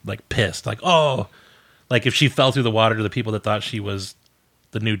people will be like pissed, like, oh, like if she fell through the water, to the people that thought she was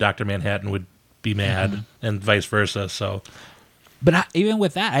the new Dr. Manhattan would be mad, and vice versa. So, but even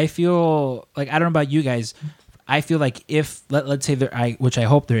with that, I feel like, I don't know about you guys, I feel like if let's say which I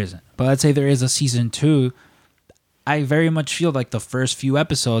hope there isn't, but let's say there is a season 2, I very much feel like the first few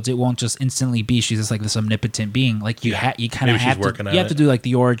episodes, it won't just instantly be she's just like this omnipotent being. Like you kind of have to do like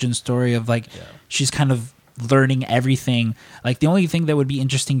the origin story of like she's kind of learning everything. Like the only thing that would be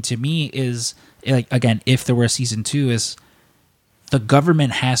interesting to me is, like, again, if there were a season 2, is the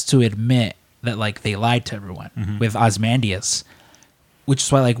government has to admit that like they lied to everyone with Ozymandias, which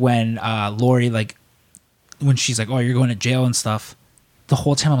is why like when Lori, like when she's like, oh, you're going to jail and stuff, the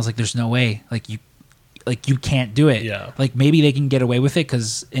whole time I was like, there's no way, like you can't do it. Yeah. Like maybe they can get away with it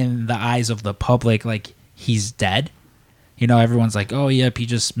because in the eyes of the public, like he's dead. You know, everyone's like, oh, yep, he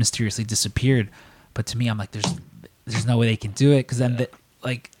just mysteriously disappeared. But to me, I'm like, there's no way they can do it because then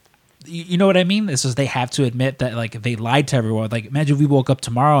you know what I mean? It's just they have to admit that like they lied to everyone. Like imagine if we woke up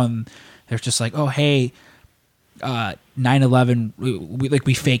tomorrow and they're just like, oh, hey, 9/11,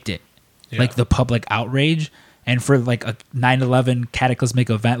 we faked it. Yeah. Like the public outrage. And for like a 9/11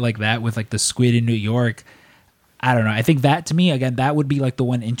 cataclysmic event like that with like the squid in New York, I don't know. I think that to me, again, that would be like the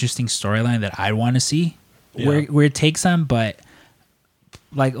one interesting storyline that I want to see where it takes them. But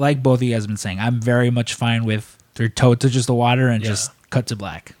like both of you guys have been saying, I'm very much fine with their toe touches the water and just cut to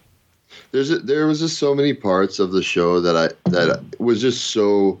black. There was just so many parts of the show that was just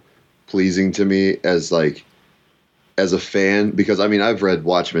so pleasing to me as a fan, because I mean I've read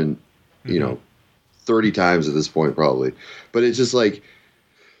Watchmen, you know, 30 times at this point probably, but it's just like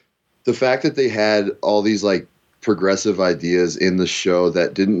the fact that they had all these like progressive ideas in the show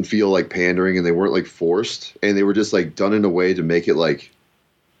that didn't feel like pandering and they weren't like forced and they were just like done in a way to make it like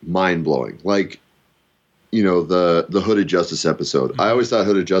mind blowing. Like, you know, the Hooded Justice episode. I always thought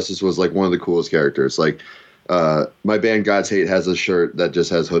Hooded Justice was like one of the coolest characters. Like my band God's Hate has a shirt that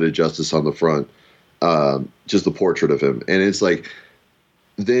just has Hooded Justice on the front, just the portrait of him, and it's like,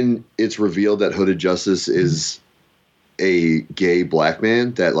 then it's revealed that Hooded Justice is a gay black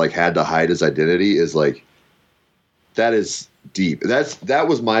man that like had to hide his identity. Is like, that is deep. That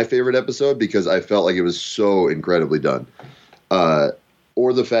was my favorite episode because I felt like it was so incredibly done.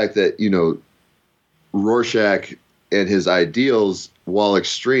 Or the fact that, you know, Rorschach and his ideals, while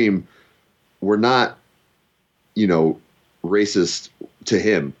extreme, were not, you know, racist to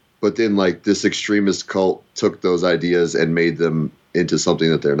him. But then like this extremist cult took those ideas and made them into something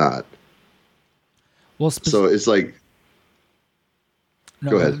that they're not. Well, so it's like,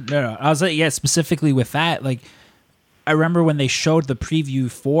 go ahead. No. I was like, yeah, specifically with that, like, I remember when they showed the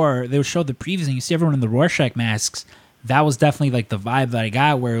previews and you see everyone in the Rorschach masks. That was definitely like the vibe that I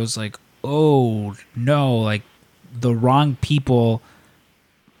got, where it was like, oh no, like the wrong people,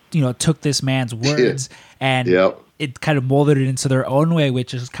 you know, took this man's words and it kind of molded it into their own way,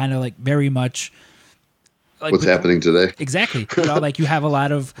 which is kind of like very much like what's happening today. Exactly. You know, like you have a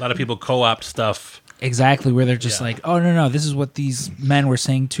lot of people co-opt stuff. Exactly, where they're just like, oh no, this is what these men were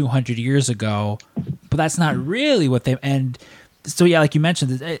saying 200 years ago, but that's not really what they. And so yeah, like you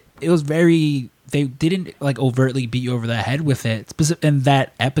mentioned, it was very. They didn't like overtly beat you over the head with it. In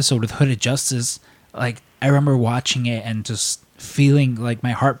that episode with Hooded Justice, like I remember watching it and just feeling like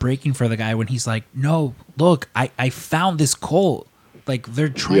my heart breaking for the guy when he's like, no, look, I found this cult. Like they're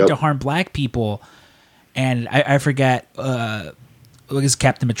trying to harm black people. And I forget, is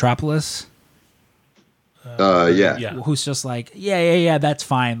Captain Metropolis? Who's just like, yeah, that's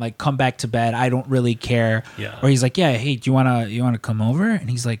fine. Like, come back to bed. I don't really care. Yeah. Or he's like, yeah, hey, do you wanna come over? And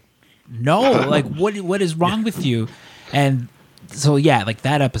he's like, no, like what is wrong with you? And so yeah, like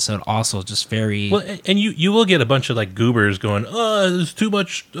that episode also just very well. And you will get a bunch of like goobers going, oh, there's too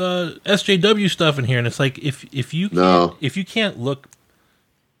much SJW stuff in here, and it's like if you can't look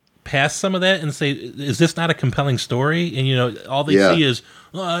past some of that and say, is this not a compelling story? And you know, all they see is,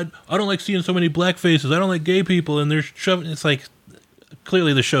 I don't like seeing so many black faces. I don't like gay people, and they're shoving. It's like,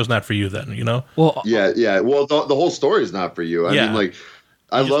 clearly the show's not for you then, you know? Well, yeah. Well, the whole story is not for you. I mean, like,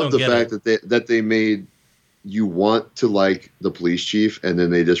 I love the fact that they made you want to like the police chief, and then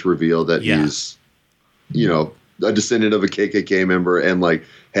they just reveal that he's, you know, a descendant of a KKK member and like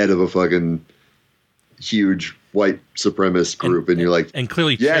head of a fucking huge white supremacist group, and you're like, and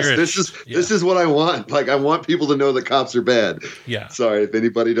clearly, yes, this is what I want. Like, I want people to know that cops are bad. Yeah. Sorry if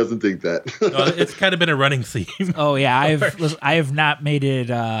anybody doesn't think that. It's kind of been a running theme. Oh yeah, I have not made it.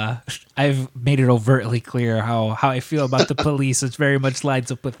 I've made it overtly clear how I feel about the police. It very much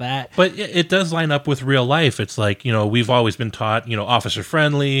lines up with that. But it does line up with real life. It's like, you know, we've always been taught, you know, officer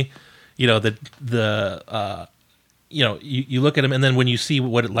friendly. You know, you know, you look at them, and then when you see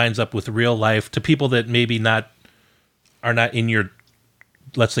what it lines up with real life to people that maybe are not in your,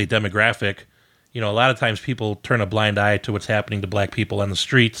 let's say, demographic, a lot of times people turn a blind eye to what's happening to black people on the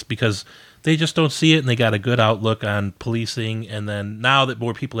streets because they just don't see it, and they got a good outlook on policing. And then now that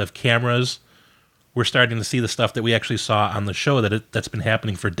more people have cameras, we're starting to see the stuff that we actually saw on the show that's been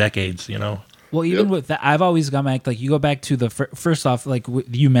happening for decades, Well, even with that, I've always gone back, like, you go back to the first off, like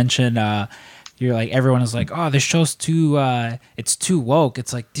you mentioned, you're like, everyone is like, oh, this show's too, it's too woke.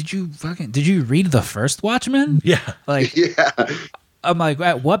 It's like, did you read the first Watchmen? Yeah. Like, Yeah. I'm like,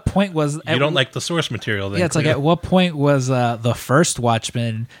 at what point was... You don't like the source material then. Yeah, it's like, at what point was the first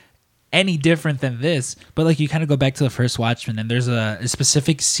Watchmen any different than this? But, like, you kind of go back to the first Watchmen, and there's a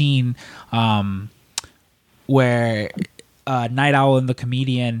specific scene where Night Owl and the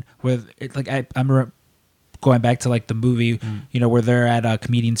comedian, where, I'm going back to, like, the movie, where they're at a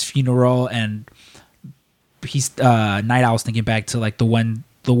comedian's funeral, and he's Night Owl's thinking back to, like, the one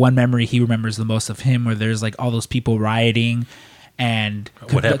memory he remembers the most of him, where there's, like, all those people rioting. And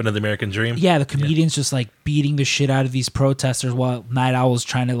what happened to the American Dream? Yeah, the comedian's just like beating the shit out of these protesters while Night Owl's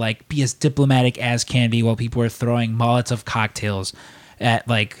trying to like be as diplomatic as can be while people are throwing Molotov cocktails at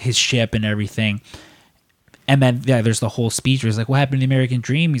like his ship and everything. And then there's the whole speech where he's like, what happened to the American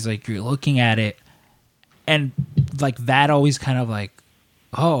Dream? He's like, you're looking at it. And like that always kind of like,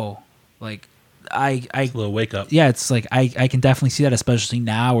 oh, like I it's a little wake up. Yeah, it's like I can definitely see that, especially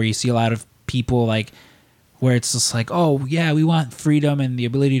now where you see a lot of people like where it's just like, oh, yeah, we want freedom and the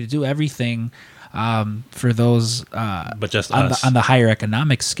ability to do everything for those but just on the higher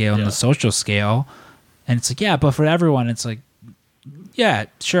economic scale and the social scale. And it's like, yeah, but for everyone, it's like, yeah,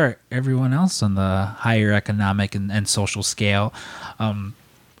 sure, everyone else on the higher economic and social scale.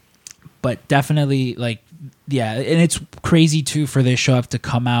 But definitely, like, yeah, and it's crazy, too, for this show to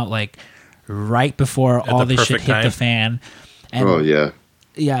come out, like, right before all this shit hit the fan. And, oh, yeah.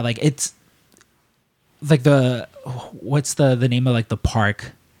 Yeah, like, it's... like what's the name of like the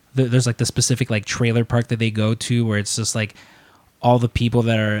park? There's like the specific like trailer park that they go to where it's just like all the people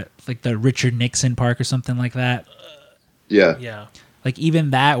that are like the Richard Nixon Park or something like that. Yeah. Like even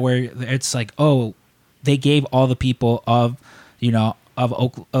that where it's like, oh, they gave all the people of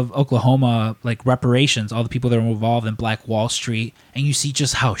Oklahoma like reparations, all the people that were involved in Black Wall Street, and you see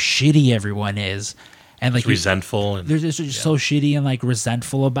just how shitty everyone is, and like resentful, and they're just so shitty and like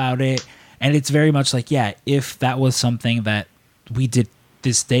resentful about it. And it's very much like, yeah, if that was something that we did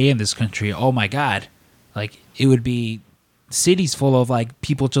this day in this country, oh my God, like it would be cities full of like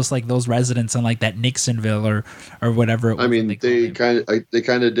people just like those residents in like that Nixonville or whatever. I mean, they kind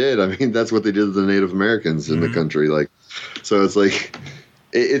of did. I mean, that's what they did to the Native Americans in the country. Like, so it's like,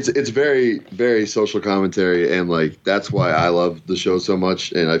 it's very, very social commentary. And like, that's why I love the show so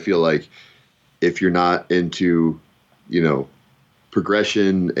much. And I feel like if you're not into,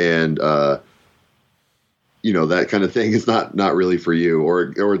 progression and that kind of thing is not really for you,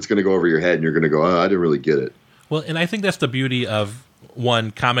 or it's going to go over your head and you're going to go, oh, I didn't really get it. Well, and I think that's the beauty of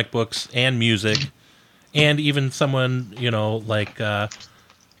one, comic books and music, and even someone like the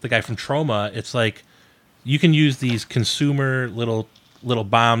guy from Troma. It's like you can use these consumer little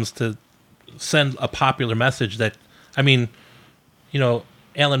bombs to send a popular message that, I mean,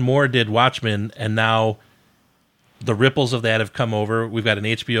 Alan Moore did Watchmen, and now the ripples of that have come over. We've got an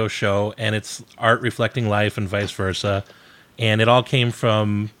HBO show, and it's art reflecting life and vice versa. And it all came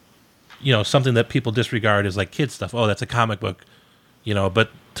from, something that people disregard as like kid stuff. Oh, that's a comic book,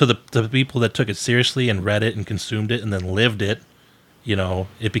 but to the people that took it seriously and read it and consumed it and then lived it,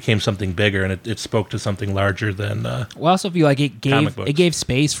 it became something bigger, and it spoke to something larger than. Well, I also feel like it gave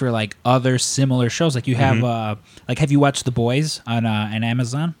space for like other similar shows. Like you have have you watched The Boys on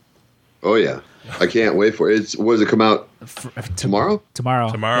Amazon? Oh yeah. I can't wait for it. Does it come out tomorrow?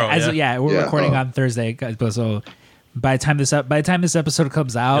 Tomorrow. We're recording on Thursday, so by the time this episode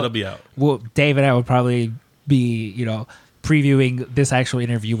comes out, it'll be out. Well, Dave and I will probably be previewing this actual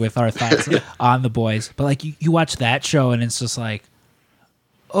interview with our thoughts on The Boys. But like you watch that show and it's just like,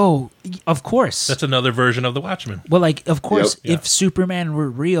 oh, of course, that's another version of the Watchmen. Well, like of course, if Superman were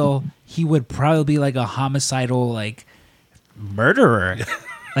real, he would probably be like a homicidal like murderer.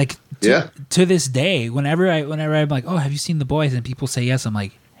 Like to this day, whenever I'm like, oh, have you seen The Boys? And people say yes, I'm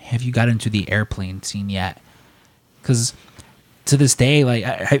like, have you got into the airplane scene yet? Because to this day, like,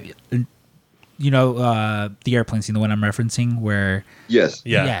 the airplane scene, the one I'm referencing, where like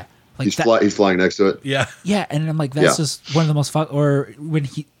he's flying next to it, yeah, and I'm like, that's just one of the most fun. Or when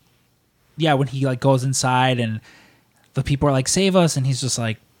he like goes inside and the people are like, save us, and he's just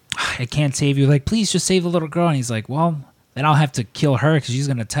like, I can't save you. Like, please just save the little girl. And he's like, well, then I'll have to kill her because she's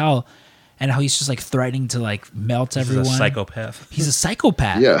gonna tell. And how he's just like threatening to like melt everyone. He's a psychopath. He's a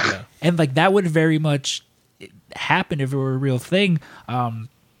psychopath. Yeah. And like that would very much happen if it were a real thing.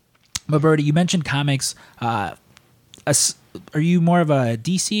 But But Birdie, you mentioned comics. Are you more of a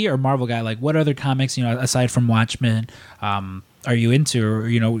DC or Marvel guy? Like, what other comics, aside from Watchmen, are you into?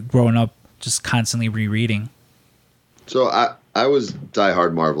 Or, growing up, just constantly rereading? So I was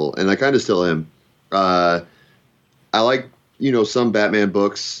diehard Marvel, and I kind of still am. I like some Batman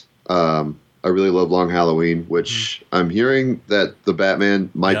books. I really love Long Halloween, which I'm hearing that the Batman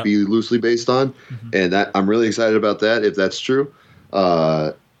might be loosely based on, and that I'm really excited about that if that's true.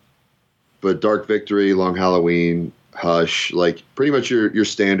 But Dark Victory, Long Halloween, Hush, like pretty much your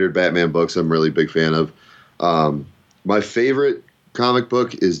standard Batman books, I'm really big fan of. My favorite comic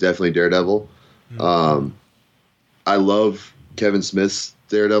book is definitely Daredevil. I love Kevin Smith's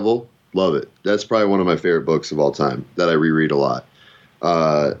Daredevil. Love it. That's probably one of my favorite books of all time that I reread a lot.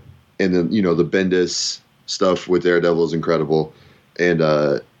 And then, the Bendis stuff with Daredevil is incredible. And,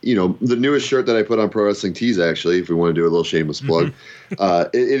 the newest shirt that I put on Pro Wrestling Tees, actually, if we want to do a little shameless plug,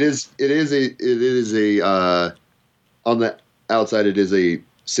 it is a on the outside, it is a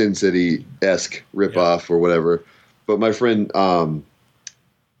Sin City-esque ripoff or whatever. But my friend,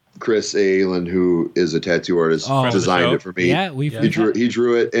 Chris Aylin, who is a tattoo artist, designed it for me. Yeah, he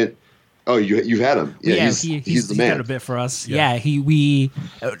drew it, and you've had him. Yeah, he's the man. Got a bit for us. Yeah, we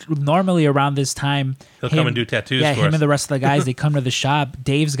normally around this time he'll come and do tattoos. Yeah, for him us. And the rest of the guys they come to the shop.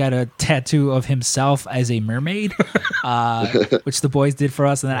 Dave's got a tattoo of himself as a mermaid, which the boys did for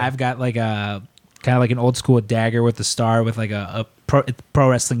us, and then I've got like a kind of like an old school dagger with a star with like a pro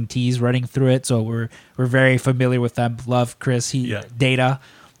wrestling tees running through it. So we're very familiar with them. Love Chris. Data.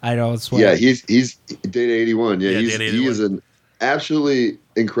 I know as well. Yeah, he's Data 81. Yeah, Data 81. He is an absolutely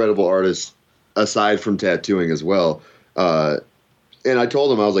incredible artist aside from tattooing as well. And I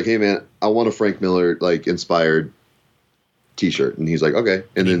told him, I was like, hey man, I want a Frank Miller like inspired t-shirt. And he's like, okay.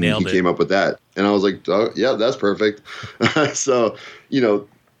 And then he came up with that. And I was like, oh yeah, that's perfect. So,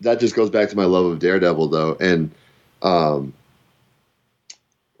 that just goes back to my love of Daredevil though. And, I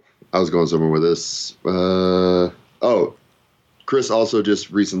was going somewhere with this. Chris also just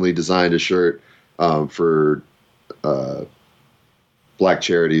recently designed a shirt for Black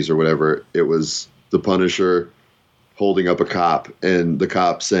Charities or whatever. It was the Punisher holding up a cop and the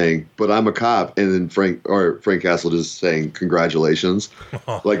cop saying, "But I'm a cop," and then Frank Castle just saying, "Congratulations,"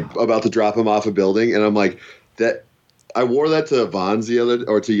 like about to drop him off a building. And I'm like, that. I wore that to Vons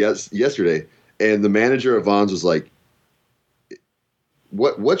yesterday, and the manager of Vons was like,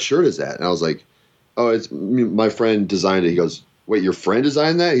 "What shirt is that?" And I was like, "Oh, it's my friend designed it." He goes, "Wait, your friend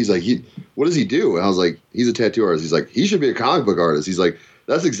designed that?" He's like, "What does he do?" And I was like, "He's a tattoo artist." He's like, "He should be a comic book artist." He's like,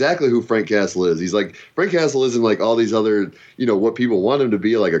 "That's exactly who Frank Castle is." He's like, "Frank Castle isn't like all these other, what people want him to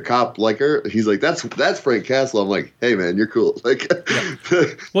be, like a cop like her." He's like, "That's Frank Castle." I'm like, "Hey man, you're cool." Like,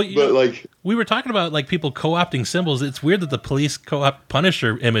 well, like we were talking about like people co-opting symbols. It's weird that the police co-opt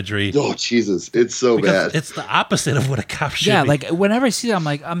Punisher imagery. Oh Jesus, it's so bad. It's the opposite of what a cop should be. Yeah, like whenever I see that, I'm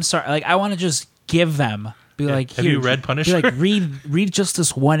like, I'm sorry. Like I want to just give them. Be like, have you read Punisher? Be like, read just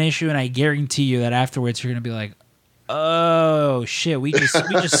this one issue, and I guarantee you that afterwards you're gonna be like, oh shit, we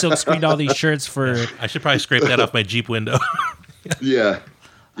just silk screened all these shirts for. I should probably scrape that off my Jeep window. Yeah.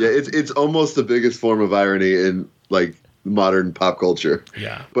 It's almost the biggest form of irony in like modern pop culture.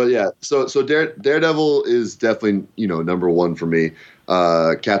 Yeah. But yeah, so Daredevil is definitely number one for me.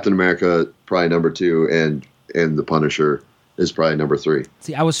 Captain America probably number two, and the Punisher is probably number three.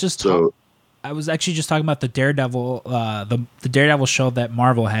 See, I was actually just talking about the Daredevil, the Daredevil show that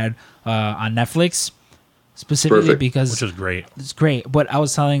Marvel had on Netflix, specifically Perfect. Because which is great. It's great. But I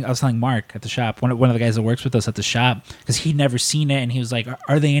was telling Mark at the shop, one of the guys that works with us at the shop, because he'd never seen it, and he was like,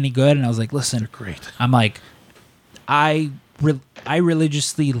 "Are they any good?" And I was like, "Listen, they're great." I'm like, I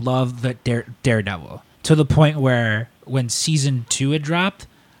religiously love the Daredevil to the point where when season 2 had dropped,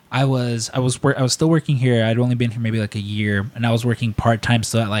 I was still working here. I'd only been here maybe like a year, and I was working part-time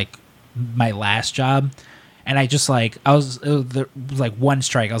still at like my last job, and it was like one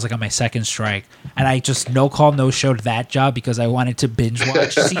strike. I was like on my second strike, and I just no call no showed that job because I wanted to binge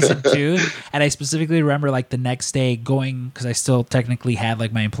watch season 2. And I specifically remember like the next day going, because I still technically had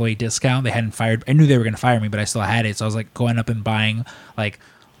like my employee discount. They hadn't fired. I knew they were gonna fire me, but I still had it. So I was like going up and buying like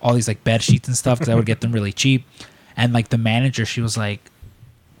all these like bed sheets and stuff because I would get them really cheap. And like the manager, she was like,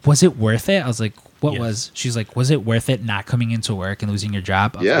 "Was it worth it?" I was like, she's like, "Was it worth it not coming into work and losing your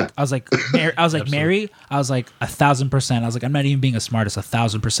job?" I was like, Mary, 1,000%. I was like, I'm not even being a smartest,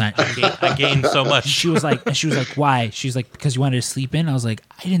 1,000%. I gained so much. She was like, why? She's like, because you wanted to sleep in. I was like,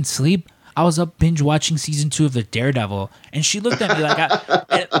 I didn't sleep. I was up binge watching season 2 of the Daredevil. And she looked at me like,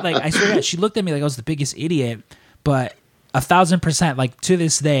 I swear to God, she looked at me like I was the biggest idiot. But 1,000%. Like to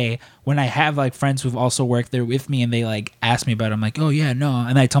this day, when I have like friends who've also worked there with me and they like ask me about it, I'm like, oh yeah, no.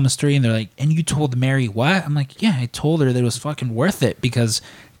 And I tell them the story and they're like, and you told Mary what? I'm like, yeah, I told her that it was fucking worth it because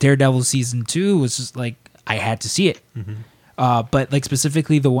Daredevil season 2 was just like, I had to see it. But like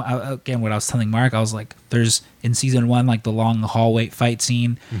specifically the one, again, what I was telling Mark, I was like, there's in season 1, like the long hallway fight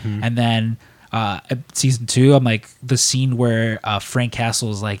scene. And then season 2, I'm like the scene where Frank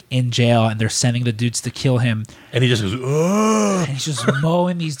Castle is like in jail and they're sending the dudes to kill him. And he just goes, oh. And he's just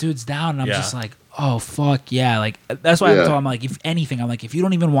mowing these dudes down. And I'm just like, oh, fuck yeah. Like, that's why I'm like, if anything, I'm like, if you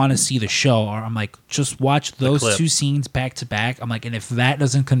don't even want to see the show, or I'm like, just watch those 2 scenes back to back. I'm like, and if that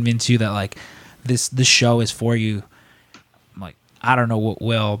doesn't convince you that like this show is for you, I'm like, I don't know what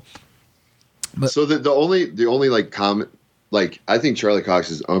will. But so the only like comment, like I think Charlie Cox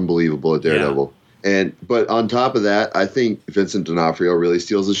is unbelievable at Daredevil, but on top of that, I think Vincent D'Onofrio really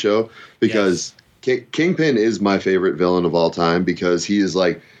steals the show because Kingpin is my favorite villain of all time because he is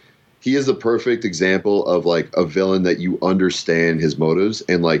the perfect example of like a villain that you understand his motives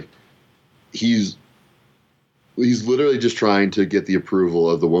and like he's literally just trying to get the approval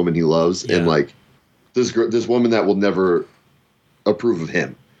of the woman he loves and like this woman that will never approve of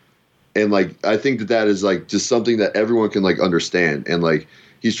him. And like I think that is like just something that everyone can like understand. And like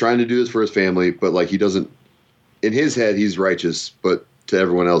he's trying to do this for his family, but like he doesn't. In his head, he's righteous, but to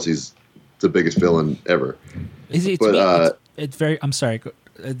everyone else, he's the biggest villain ever. It's very. I'm sorry.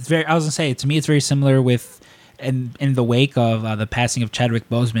 It's very. I was gonna say to me, it's very similar with, in the wake of the passing of Chadwick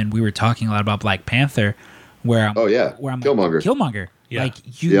Boseman, we were talking a lot about Black Panther, where I'm Killmonger. Like, Killmonger. Yeah.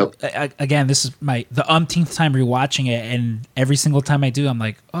 Like you again, this is the umpteenth time rewatching it, and every single time I do, I'm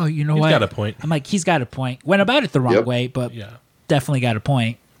like, oh, you know what? He's got a point. I'm like, he's got a point. Went about it the wrong way, but definitely got a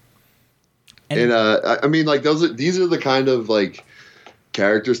point. And I mean, like these are the kind of like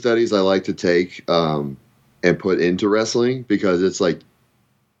character studies I like to take and put into wrestling because it's like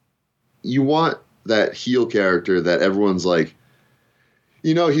you want that heel character that everyone's like,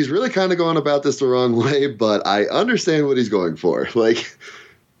 you know, he's really kind of going about this the wrong way, but I understand what he's going for. Like,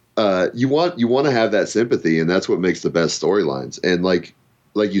 you want to have that sympathy, and that's what makes the best storylines. And like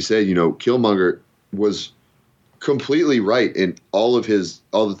you said, you know, Killmonger was completely right in all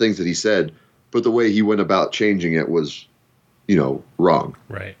the things that he said, but the way he went about changing it was, you know, wrong.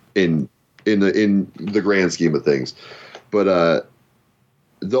 Right. In the grand scheme of things. But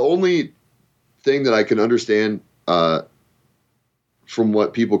the only thing that I can understand from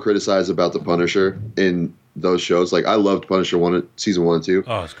what people criticize about the Punisher in those shows, like I loved Punisher season 1 and 2.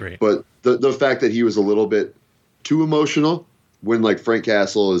 Oh, it's great. But the fact that he was a little bit too emotional when like Frank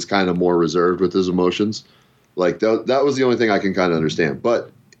Castle is kind of more reserved with his emotions, like that was the only thing I can kind of understand. But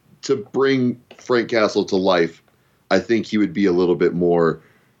to bring Frank Castle to life, I think he would be a little bit more,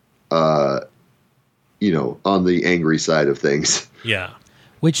 you know, on the angry side of things. Yeah.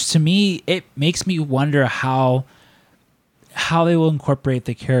 Which to me, it makes me wonder how they will incorporate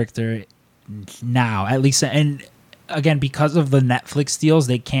the character now, at least. And again, because of the Netflix deals,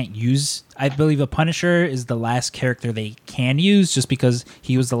 they can't use, I believe the Punisher is the last character they can use just because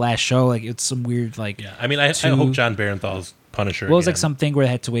he was the last show. Like it's some weird like, I mean, I hope John Barenthal's Punisher. Well, it's like something where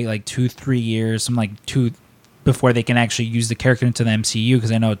they had to wait like 2-3 years, before they can actually use the character into the MCU.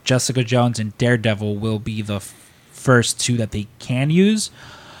 Because I know Jessica Jones and Daredevil will be the first 2 that they can use.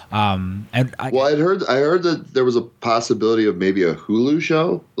 I heard that there was a possibility of maybe a Hulu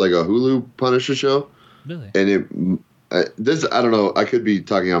show, like a Hulu Punisher show. Really? And I don't know. I could be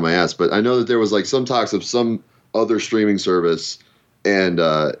talking on my ass, but I know that there was like some talks of some other streaming service and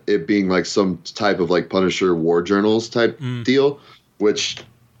it being like some type of like Punisher War Journals type deal, which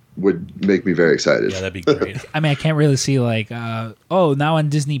would make me very excited. Yeah, that'd be great. I mean, I can't really see like, now on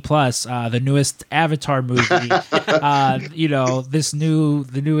Disney Plus, the newest Avatar movie, you know,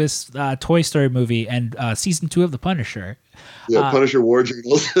 the newest Toy Story movie, and season 2 of The Punisher. Yeah, Punisher War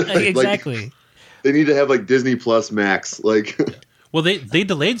Journals. Exactly. Like, they need to have like Disney Plus Max. Like, well, they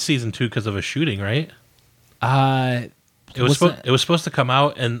delayed season 2 because of a shooting, right? It was supposed to come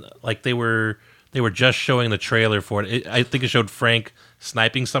out, and like they were just showing the trailer for it. I think it showed Frank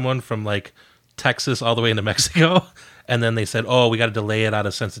sniping someone from like Texas all the way into Mexico, and then they said, "Oh, we got to delay it out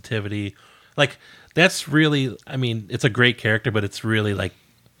of sensitivity." Like that's really, I mean, it's a great character, but it's really like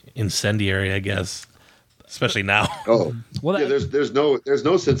incendiary, I guess, especially now. Oh, well, yeah. There's no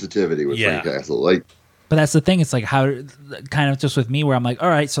sensitivity with Frank Castle, like. But that's the thing. It's like how, kind of just with me, where I'm like, all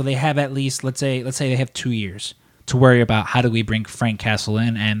right, so they have at least let's say they have 2 years to worry about how do we bring Frank Castle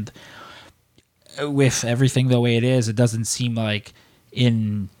in, and with everything the way it is, it doesn't seem like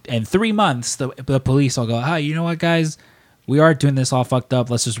in 3 months the police will go, you know what, guys, we are doing this all fucked up,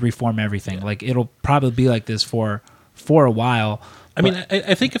 let's just reform everything. Like it'll probably be like this for for a while. I mean,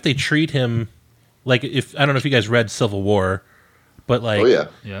 I think if they treat him like, if I don't know if you guys read Civil War, but like, Oh yeah.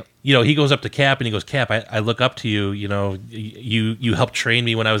 Yeah. you know, he goes up to Cap and he goes, Cap, I look up to you. You know, you helped train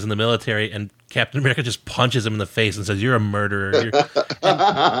me when I was in the military. And Captain America just punches him in the face and says, "You're a murderer."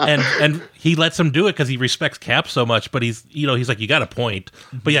 and he lets him do it because he respects Cap so much. But he's like, you got a point.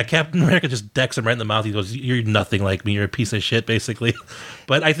 But yeah, Captain America just decks him right in the mouth. He goes, "You're nothing like me. You're a piece of shit," basically.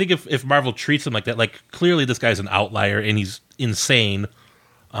 But I think if Marvel treats him like that, like clearly this guy's an outlier and he's insane.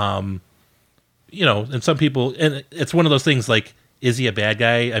 You know, and some people, and it's one of those things like, is he a bad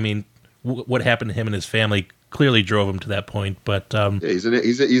guy? I mean, what happened to him and his family clearly drove him to that point. But Yeah, he's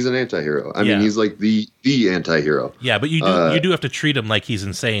an anti-hero. I mean, he's like the anti-hero. Yeah, but you do have to treat him like he's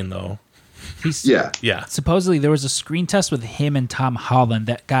insane, though. Yeah. Supposedly there was a screen test with him and Tom Holland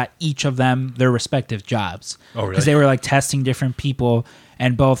that got each of them their respective jobs. Oh, really? Because they were like testing different people,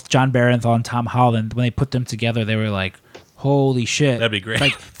 and both John Barenthal and Tom Holland, when they put them together, they were like, holy shit. That'd be great.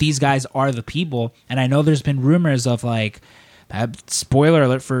 Like, these guys are the people. And I know there's been rumors of like, spoiler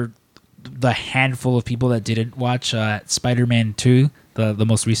alert for the handful of people that didn't watch Spider-Man 2, the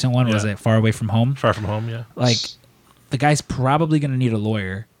most recent one, was it Far Away From Home? Far From Home, yeah. Like, the guy's probably going to need a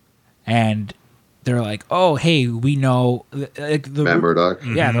lawyer. And they're like, oh, hey, we know... Matt Murdock.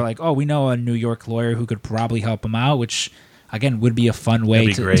 Yeah, they're like, oh, we know a New York lawyer who could probably help him out, which, again, would be a fun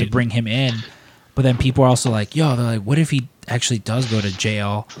way to bring him in. But then people are also like, yo, they're like, what if he actually does go to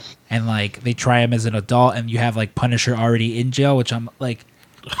jail? And, like, they try him as an adult, and you have, like, Punisher already in jail, which I'm like...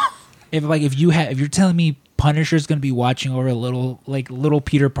 If you're telling me Punisher's going to be watching over little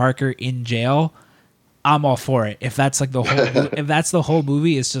Peter Parker in jail, I'm all for it. If that's like the whole if that's the whole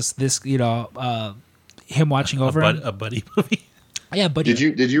movie, it's just this, him watching over him. A buddy movie. Yeah, buddy.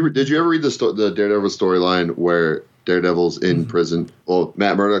 Did you ever read the Daredevil storyline where Daredevil's in prison? Well,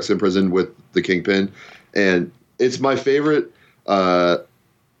 Matt Murdock's in prison with the Kingpin, and it's my favorite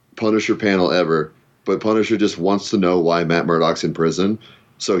Punisher panel ever. But Punisher just wants to know why Matt Murdock's in prison.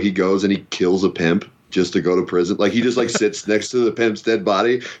 So he goes and he kills a pimp just to go to prison. Like, he just like sits next to the pimp's dead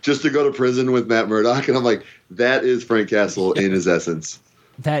body just to go to prison with Matt Murdock. And I'm like, that is Frank Castle in his essence.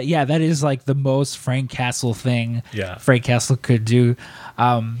 That is like the most Frank Castle thing Frank Castle could do.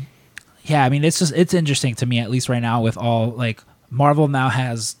 I mean, it's interesting to me, at least right now, with all, like, Marvel now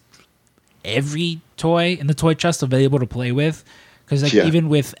has every toy in the toy chest available to play with. Because even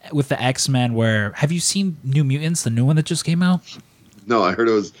with the X-Men, where, have you seen New Mutants, the new one that just came out? No, I heard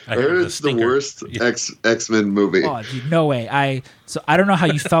it's the worst X-Men movie. Oh, dude, no way. I don't know how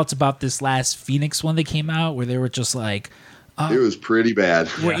you felt about this last Phoenix one that came out, where they were just like, it was pretty bad.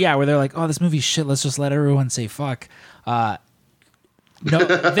 Where they're like, oh, this movie's shit. Let's just let everyone say fuck. No,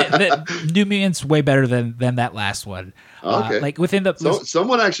 the New Mutants way better than that last one. Okay. Like within the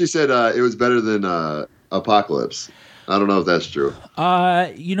someone actually said it was better than Apocalypse. I don't know if that's true.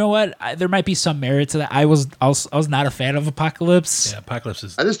 You know what? There might be some merit to that. I was not a fan of Apocalypse. Yeah, Apocalypse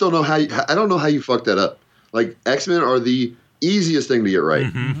is. I just don't know how you fucked that up. Like, X-Men are the easiest thing to get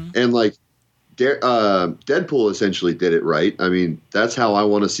right, and like Deadpool essentially did it right. I mean, that's how I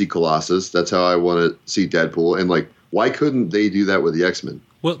want to see Colossus. That's how I want to see Deadpool. And like, why couldn't they do that with the X-Men?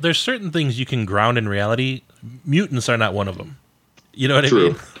 Well, there's certain things you can ground in reality. Mutants are not one of them. You know what True.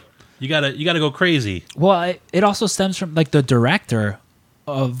 I mean? You gotta go crazy. Well, it also stems from like the director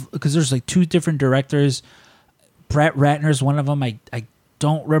because there's like two different directors. Brett Ratner's one of them. I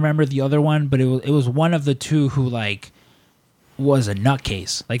don't remember the other one, but it was one of the two who like was a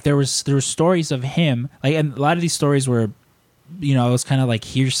nutcase. Like there were stories of him, like, and a lot of these stories were, it was kind of like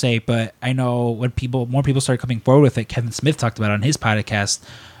hearsay. But I know when more people started coming forward with it, Kevin Smith talked about it on his podcast,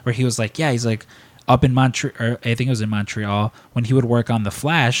 where he was like, he's like. Up in Montreal, or I think it was in Montreal, when he would work on The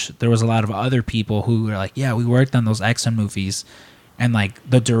Flash, there was a lot of other people who were like, we worked on those X-Men movies, and like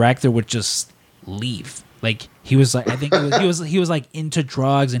the director would just leave. Like he was like, I think he was like into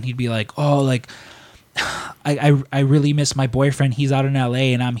drugs, and he'd be like, oh, like I really miss my boyfriend. He's out in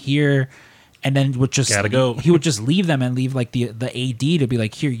LA and I'm here, and then would just gotta go. He would just leave them and leave like the AD to be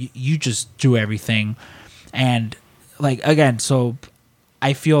like, here, you just do everything, and like again, so.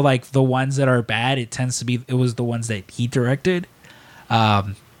 I feel like the ones that are bad, it was the ones that he directed.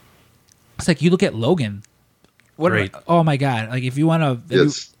 It's like you look at Logan. Great. Oh my God. Like if you want to.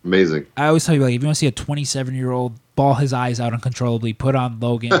 It's amazing. I always tell you, like, if you want to see a 27-year-old bawl his eyes out uncontrollably, put on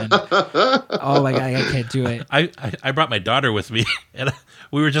Logan. And, oh my God, I can't do it. I brought my daughter with me and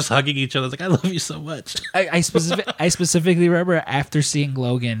we were just hugging each other. I was like, I love you so much. I specifically remember after seeing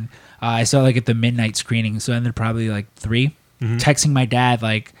Logan, I saw like at the midnight screening. So then they're probably like 3. Texting my dad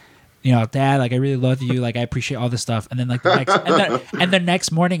like, Dad, like I really love you, like I appreciate all this stuff, and then like the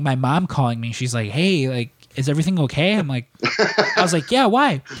next morning, my mom calling me, she's like, hey, like is everything okay? I'm like, I was like, yeah,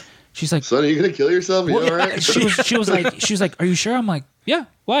 why? She's like, son, are you gonna kill yourself? You all right? she was like, are you sure? I'm like, yeah,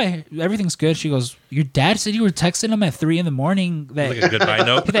 why? Everything's good. She goes, your dad said you were texting him at 3 a.m. that Like a goodbye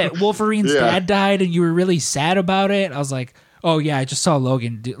note. that Wolverine's dad died and you were really sad about it. I was like, oh yeah, I just saw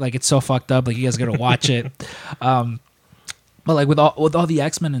Logan. Like, it's so fucked up. Like, you guys gotta watch it. But like with all the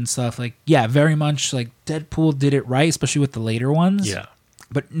X-Men and stuff, like, yeah, very much like Deadpool did it right, especially with the later ones. Yeah.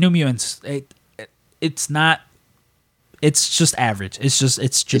 But New Mutants, it's not. It's just average. It's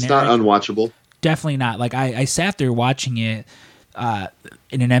generic. It's not unwatchable. Definitely not. Like, I sat there watching it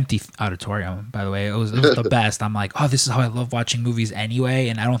in an empty auditorium, by the way. It was the best. I'm like, oh, this is how I love watching movies anyway.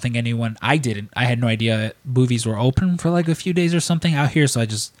 And I don't think I had no idea movies were open for like a few days or something out here. So I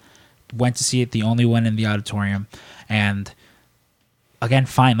just went to see it, the only one in the auditorium. And again,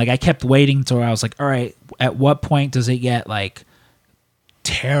 fine. Like, I kept waiting until I was like, all right, at what point does it get like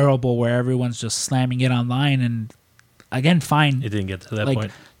terrible where everyone's just slamming it online? And again, fine. It didn't get to that like,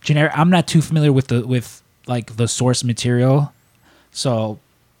 point. Generic. I'm not too familiar with the source material, so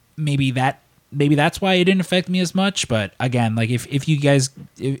maybe that's why it didn't affect me as much. But again, like if you guys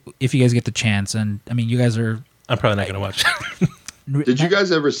get the chance, and I mean, you guys are. I'm probably not going to watch it. Did you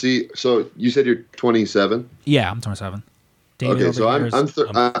guys ever see? So you said you're 27. Yeah, I'm 27. David, okay, so I'm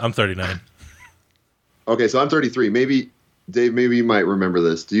 39. Okay, so I'm 33. Maybe Dave, maybe you might remember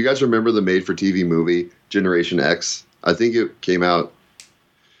this. Do you guys remember the made-for-TV movie Generation X? I think it came out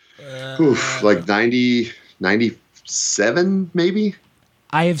like 97 maybe.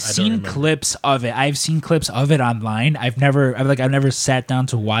 I have seen clips of it. I've seen clips of it online. I've never sat down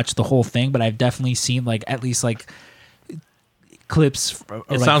to watch the whole thing, but I've definitely seen like at least like clips.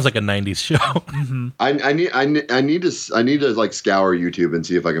 It sounds like a 90s show. Mm-hmm. I need to like scour YouTube and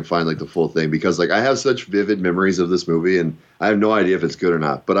see if I can find like the full thing, because like I have such vivid memories of this movie and I have no idea if it's good or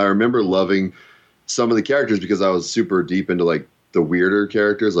not. But I remember loving some of the characters because I was super deep into like the weirder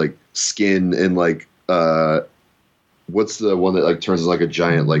characters like Skin and like what's the one that like turns into like a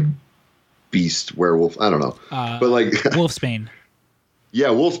giant like beast werewolf? I don't know. But like Wolfsbane. Yeah,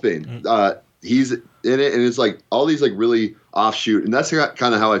 Wolfsbane. He's in it, and it's like all these like really offshoot, and that's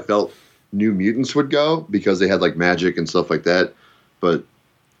kind of how I felt New Mutants would go, because they had like magic and stuff like that. But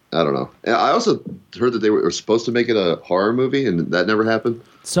I don't know. And I also heard that they were supposed to make it a horror movie, and that never happened.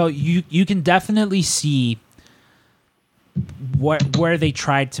 So you can definitely see where they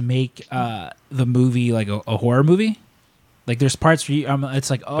tried to make the movie like a horror movie. Like there's parts where it's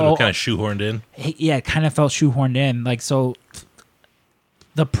like, oh, kind of shoehorned in. Yeah, it kind of felt shoehorned in. Like, so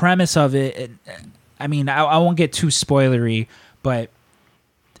the premise of it, I mean, I won't get too spoilery, but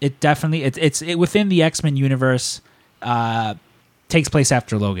it definitely it's within the X-Men universe. Takes place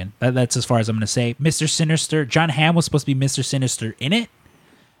after Logan. That's as far as I'm going to say. Mr. Sinister, John Hamm was supposed to be Mr. Sinister in it,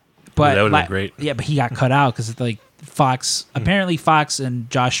 but that would have been great. Yeah, but he got cut out because like Fox. Apparently, Fox and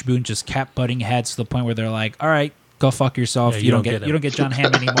Josh Boone just kept butting heads to the point where they're like, "All right, go fuck yourself. Yeah, you don't get John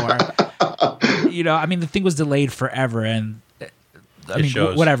Hamm anymore." I mean, the thing was delayed forever, and I mean,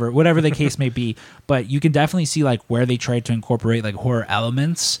 whatever the case may be. But you can definitely see like where they tried to incorporate like horror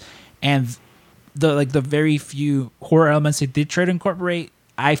elements, and the very few horror elements they did try to incorporate,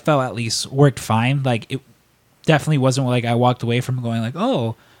 I felt at least worked fine. Like it definitely wasn't like I walked away from going like,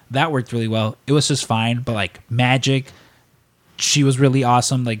 oh, that worked really well. It was just fine. But like Magic, she was really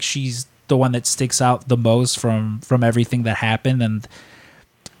awesome. Like she's the one that sticks out the most from everything that happened. And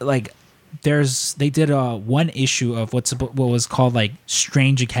like they did one issue of what was called like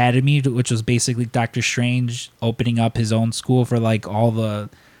Strange Academy, which was basically Doctor Strange opening up his own school for like all the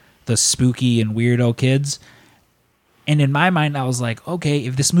spooky and weirdo kids. And in my mind, I was like, okay,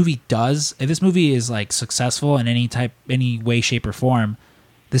 if this movie is like successful in any way, shape, or form,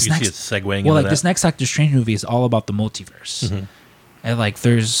 this next Doctor Strange movie is all about the multiverse. Mm-hmm. And like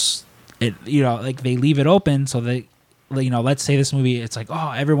there's it, like they leave it open so that, let's say this movie, it's like,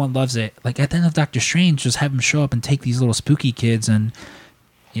 oh, everyone loves it. Like at the end of Doctor Strange, just have him show up and take these little spooky kids and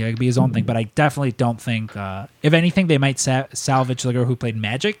it could be his own thing. But I definitely don't think, if anything, they might salvage the girl who played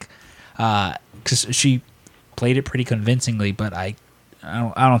Magic, because she played it pretty convincingly. But I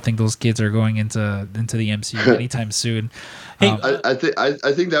don't think those kids are going into the MCU anytime soon. Hey, I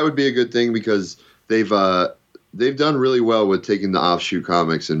think that would be a good thing, because they've done really well with taking the offshoot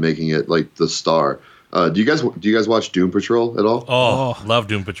comics and making it like the star. Do you guys watch Doom Patrol at all? Oh, love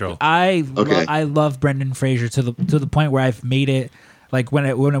Doom Patrol. I love Brendan Fraser to the point where I've made it. Like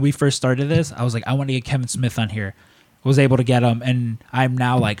when we first started this, I was like, I want to get Kevin Smith on here. Was able to get him, and I'm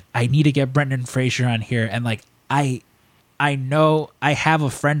now like, I need to get Brendan Fraser on here. And like I know I have a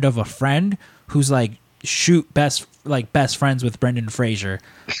friend of a friend who's like best like best friends with Brendan Fraser.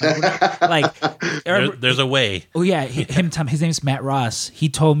 Like, there's a way. Oh yeah, his name's Matt Ross. He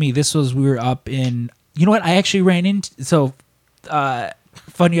told me this was we were up in. You know what? I actually ran into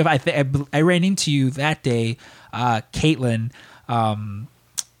funny enough. I ran into you that day, Caitlin.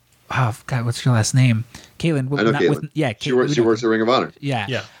 Oh God, what's your last name? Caitlin. I know Caitlin. Caitlin. She works at Ring of Honor. Yeah.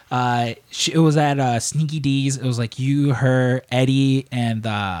 Yeah. It was at Sneaky D's. It was like you, her, Eddie, and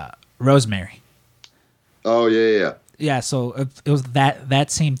Rosemary. Oh yeah. Yeah, so it was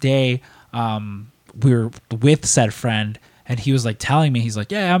that same day. We were with said friend, and he was like telling me, he's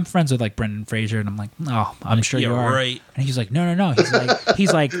like, "Yeah, I'm friends with like Brendan Fraser," and I'm like, "Oh, I'm sure you are." Right. And he's like, "No."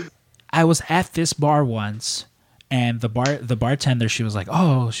 He's like, I was at this bar once, and the bartender, she was like,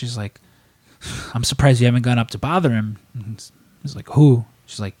 she's like, "I'm surprised you haven't gone up to bother him." And he's like, "Who?"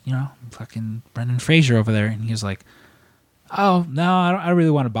 She's like, fucking Brendan Fraser over there, and he was like, "Oh no, I don't really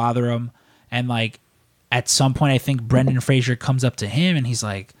want to bother him," and like. At some point, I think Brendan Fraser comes up to him and he's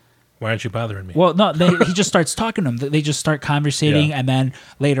like, "Why aren't you bothering me?" Well, no, he just starts talking to him. They just start conversating, and then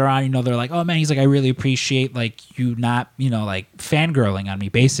later on, they're like, "Oh man," he's like, "I really appreciate like you not, like fangirling on me."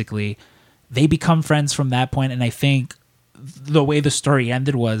 Basically, they become friends from that point, and I think the way the story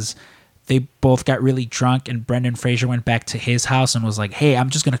ended was they both got really drunk, and Brendan Fraser went back to his house and was like, "Hey, I'm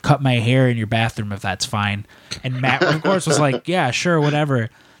just gonna cut my hair in your bathroom if that's fine." And Matt, of course, was like, "Yeah, sure, whatever."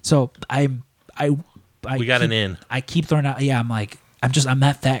 So we got an in. I keep throwing out. Yeah, I'm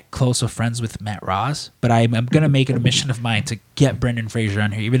not that close of friends with Matt Ross, but I'm gonna make it a mission of mine to get Brendan Fraser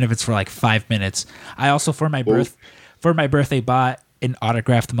on here, even if it's for like 5 minutes. I also for my birthday bought an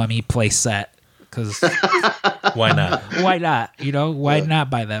autographed Mummy play set because why not? Why not? Why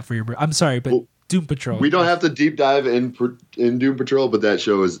not buy that for your birthday? I'm sorry, but Doom Patrol. We don't have to deep dive in Doom Patrol, but that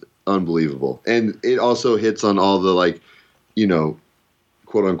show is unbelievable, and it also hits on all the like,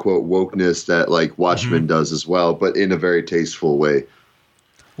 quote unquote wokeness that like Watchmen does as well, but in a very tasteful way.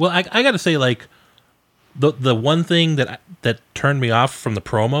 Well, I got to say, like the one thing that turned me off from the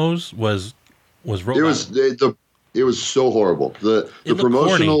promos was Robot. It was so horrible. The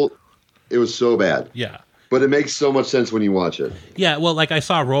promotional, corny. It was so bad. Yeah, but it makes so much sense when you watch it. Yeah, well, like I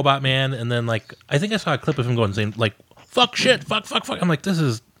saw Robot Man, and then like I think I saw a clip of him going saying like "fuck shit, fuck." I'm like, this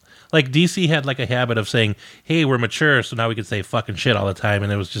is. Like DC had like a habit of saying, "Hey, we're mature, so now we can say fucking shit all the time,"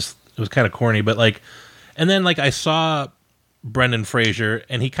 and it was kind of corny. But like, and then like I saw Brendan Fraser,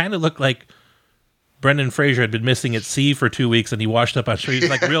 and he kind of looked like Brendan Fraser had been missing at sea for 2 weeks, and he washed up on shore. He's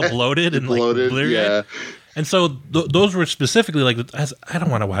like real bloated and like bleary. Yeah. And so those were specifically like, I don't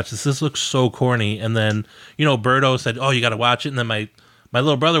want to watch this. This looks so corny. And then Birdo said, "Oh, you got to watch it." And then my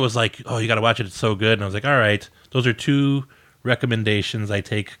little brother was like, "Oh, you got to watch it. It's so good." And I was like, "All right, those are 2 recommendations I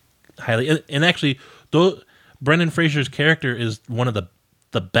take." Highly, and actually, Brendan Fraser's character is one of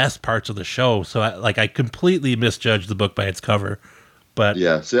the best parts of the show. So I completely misjudged the book by its cover. But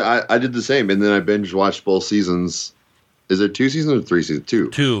yeah, so I did the same, and then I binge watched both seasons. Is there 2 seasons or 3 seasons?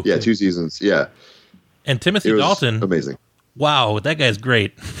 2. 2. Yeah, 2 seasons. Yeah. And Timothy Dalton, amazing. Wow, that guy's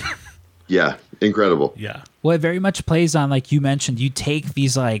great. Yeah, incredible. Yeah. Well, it very much plays on, like you mentioned, you take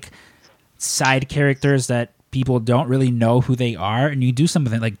these like side characters that people don't really know who they are, and you do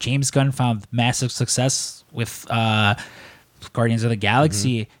something like James Gunn found massive success with Guardians of the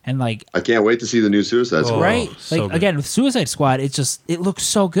Galaxy, and like I can't wait to see the new Suicide Squad. Right, so like again with Suicide Squad, it looks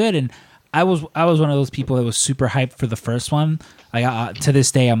so good, and I was one of those people that was super hyped for the first one. To this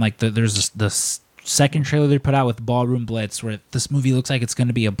day, I'm like, there's the second trailer they put out with Ballroom Blitz, where this movie looks like it's going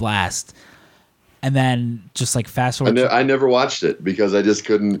to be a blast. And then just like fast forward. I never watched it because I just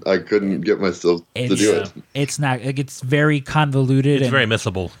couldn't get myself to do it. It's not like it's very convoluted. It's very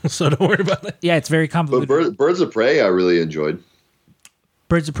missable, so don't worry about it. Yeah, it's very convoluted. But Birds of Prey, I really enjoyed.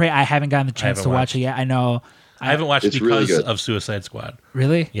 Birds of Prey, I haven't gotten the chance to watch it yet. I know. I haven't watched it because of Suicide Squad.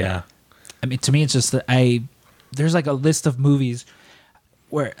 Really? Yeah. I mean, to me, it's just that there's like a list of movies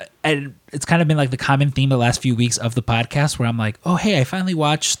where, and it's kind of been like the common theme the last few weeks of the podcast, where I'm like, oh, hey, I finally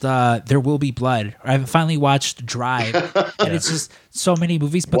watched There Will Be Blood, or I finally watched Drive, and it's just so many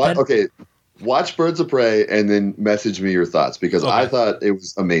movies. But okay, watch Birds of Prey and then message me your thoughts, because I thought it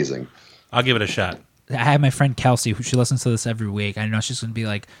was amazing. I'll give it a shot. I have my friend Kelsey, who she listens to this every week. I know she's going to be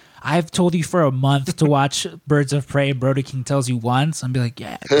like, I've told you for a month to watch Birds of Prey, and Brody King tells you once. I'm be like,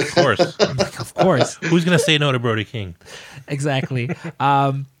 yeah, of course. I'm like, of course. Who's going to say no to Brody King? Exactly.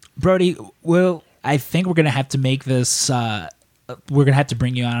 Brody, I think we're going to have to make this, we're going to have to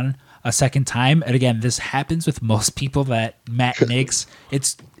bring you on a second time. And again, this happens with most people that Matt Nix,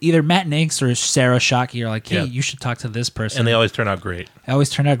 it's either Matt Nix or Sarah Shockey are like, hey, you should talk to this person. And they always turn out great. I always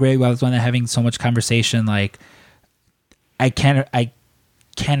turn out great. I was one that having so much conversation. Like, I can't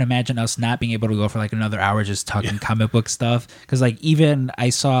can't imagine us not being able to go for like another hour just talking comic book stuff. Because like even I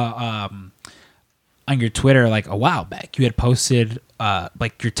saw on your Twitter like a while back you had posted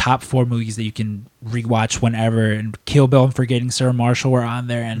like your top 4 movies that you can rewatch whenever, and Kill Bill and Forgetting Sarah Marshall were on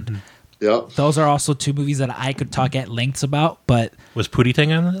there, and those are also 2 movies that I could talk at lengths about. But was Pootie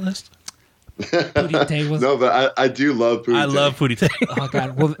Tang on that list? Pootie Tang was no, but I do love Pootie Tang. I love Pootie Tang. Oh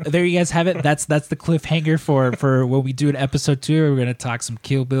god! Well, there you guys have it. That's the cliffhanger for when we do an episode 2. We're gonna talk some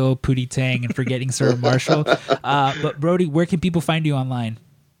Kill Bill, Pootie Tang, and Forgetting Sarah Marshall. But Brody, where can people find you online?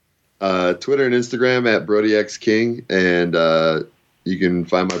 Twitter and Instagram at BrodyXKing, and you can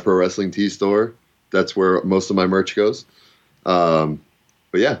find my Pro Wrestling Tee store. That's where most of my merch goes. But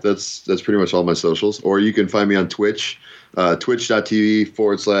yeah, that's pretty much all my socials. Or you can find me on Twitch,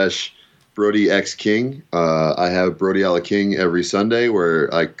 twitch.tv/BrodyXKing. I have Brody a la King every Sunday,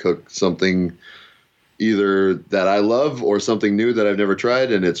 where I cook something either that I love or something new that I've never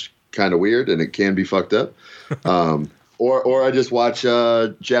tried, and it's kind of weird and it can be fucked up. Or I just watch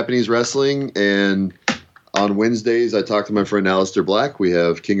Japanese wrestling, and on Wednesdays I talk to my friend Alistair Black. We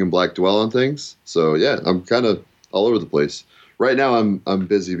have King and Black Dwell on things. So yeah, I'm kind of all over the place. Right now I'm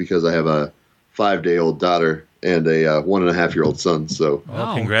busy because I have a 5-day-old daughter and a 1.5-year-old son. So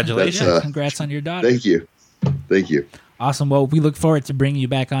well, congratulations! Congrats on your daughter. Thank you. Awesome. Well, we look forward to bringing you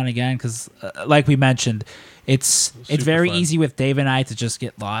back on again because, like we mentioned, it's very fun. Easy with Dave and I to just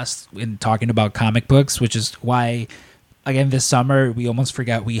get lost in talking about comic books, which is why, again, this summer we almost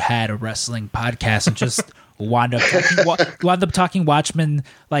forgot we had a wrestling podcast and just wound up talking Watchmen,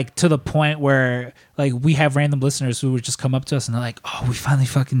 like to the point where like we have random listeners who would just come up to us and they're like, "Oh, we finally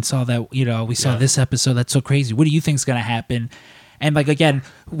fucking saw that. We saw this episode. That's so crazy. What do you think's gonna happen?" And like again,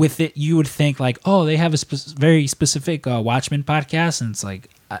 with it, you would think like, "Oh, they have a very specific Watchmen podcast," and it's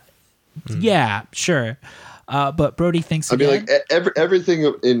like, yeah, sure. But Brody thinks. I mean, like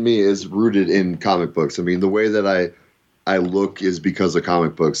everything in me is rooted in comic books. I mean, the way that I look is because of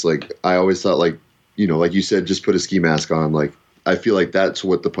comic books. Like I always thought, like like you said, just put a ski mask on. Like I feel like that's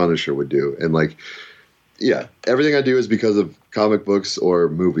what the Punisher would do. And like, yeah, everything I do is because of comic books or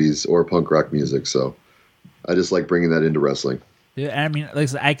movies or punk rock music. So I just like bringing that into wrestling. Yeah, I mean, like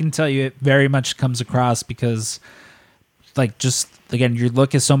I can tell you, it very much comes across because, like, just again, your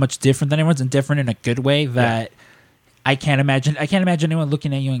look is so much different than everyone's, and different in a good way that I can't imagine anyone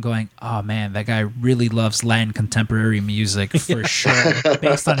looking at you and going, "Oh man, that guy really loves Latin contemporary music for sure."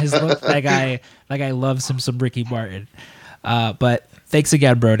 Based on his look, that guy loves him some Ricky Martin. But thanks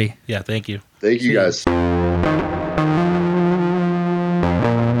again, Brody. Yeah, thank you. Thank you, guys.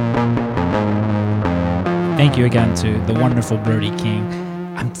 Thank you again to the wonderful Brody King.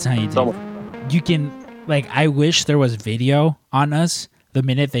 I'm telling you, dude, you can, like, I wish there was video on us the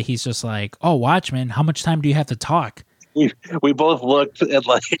minute that he's just like, "Oh, Watchmen, how much time do you have to talk?" We both looked at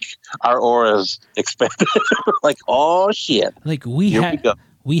like our auras expanded. Like, oh shit. Like we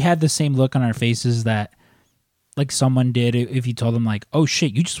had the same look on our faces that like someone did if you told them like, "Oh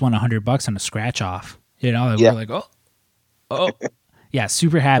shit, you just won $100 on a scratch off." We're like, oh. Yeah,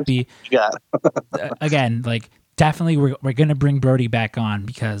 super happy. Yeah. Again, like definitely we're gonna bring Brody back on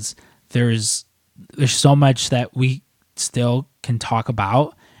because there's so much that we still can talk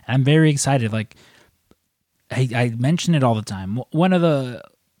about. And I'm very excited. Like I mention it all the time. One of the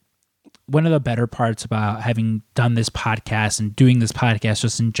better parts about having done this podcast and doing this podcast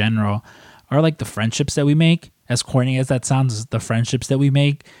just in general are like the friendships that we make. As corny as that sounds, the friendships that we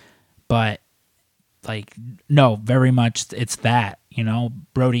make. But like, no, very much it's that,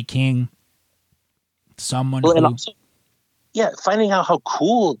 Brody King, someone and also, finding out how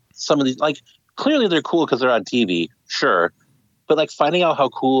cool some of these, like, clearly they're cool because they're on TV, sure. But like finding out how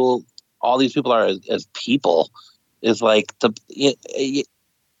cool all these people are as people is like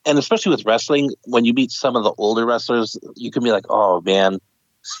and especially with wrestling, when you meet some of the older wrestlers, you can be like, "Oh man,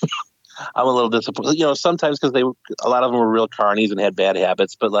 I'm a little disappointed." Sometimes because a lot of them were real carnies and had bad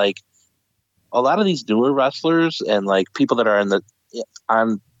habits, but like a lot of these newer wrestlers and like people that are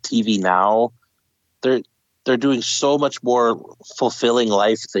on TV now, they're doing so much more fulfilling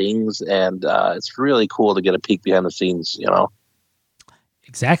life things, and it's really cool to get a peek behind the scenes.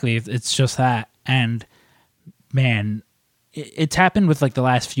 Exactly. It's just that. And man, it's happened with like the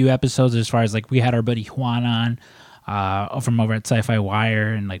last few episodes as far as like we had our buddy Juan on from over at Sci-Fi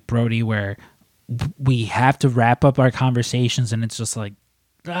Wire and like Brody, where we have to wrap up our conversations and it's just like,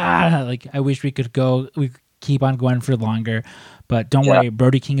 like I wish we could keep on going for longer. But don't worry,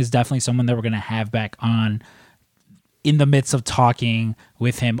 Brody King is definitely someone that we're going to have back on. In the midst of talking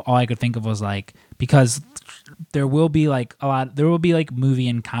with him, all I could think of was like, because there will be like movie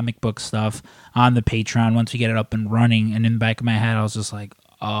and comic book stuff on the Patreon once we get it up and running. And in the back of my head, I was just like,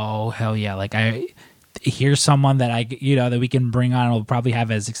 oh hell yeah! Like here's someone that that we can bring on will probably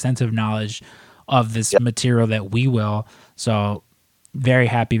have as extensive knowledge of this material that we will. So very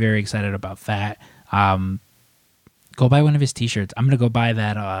happy, very excited about that. Go buy one of his t-shirts. I'm gonna go buy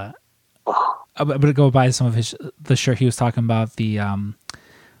that. I'm gonna go buy some of the shirt he was talking about. The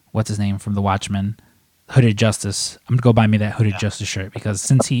what's his name from The Watchmen, Hooded Justice. I'm gonna go buy me that Hooded Justice shirt because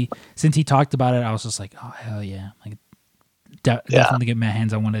since he talked about it, I was just like, oh hell yeah! Like definitely get my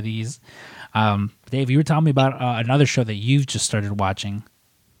hands on one of these. Dave, you were telling me about another show that you've just started watching.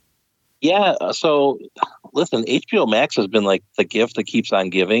 Yeah, so listen, HBO Max has been like the gift that keeps on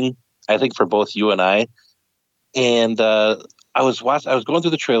giving, I think, for both you and I. And I was going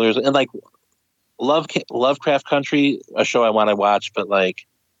through the trailers, and like Lovecraft Country, a show I want to watch, but like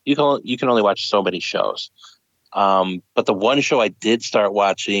you can only watch so many shows. But the one show I did start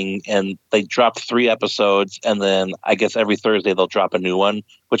watching, and they dropped 3 episodes, and then I guess every Thursday they'll drop a new one,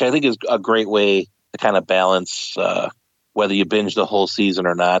 which I think is a great way to kind of balance whether you binge the whole season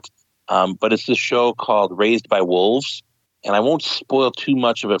or not. But it's this show called Raised by Wolves, and I won't spoil too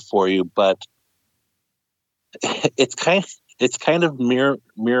much of it for you, but it's kind of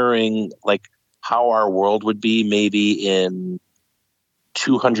mirroring like how our world would be maybe in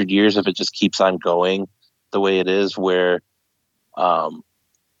 200 years if it just keeps on going the way it is, where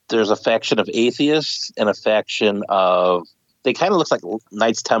there's a faction of atheists and a faction of, they kind of look like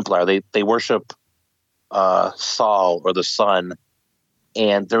Knights Templar. They worship Saul or the sun,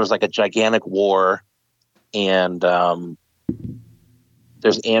 and there was like a gigantic war, and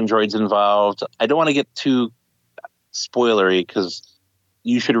there's androids involved. I don't want to get too spoilery because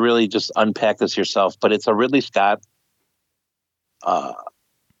you should really just unpack this yourself, but it's a Ridley Scott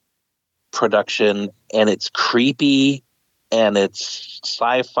production, and it's creepy and it's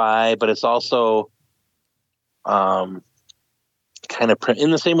sci-fi, but it's also kind of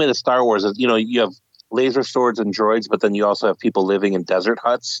in the same way that Star Wars is. You have laser swords and droids, but then you also have people living in desert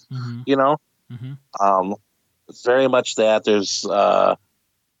huts. Very much that. There's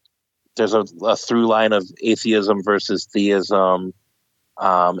a through line of atheism versus theism,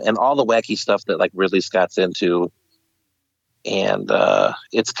 and all the wacky stuff that like Ridley Scott's into, and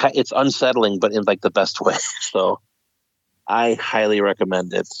it's unsettling, but in like the best way. So I highly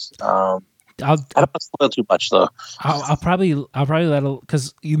recommend it. I don't want to spoil too much though. I'll probably let it,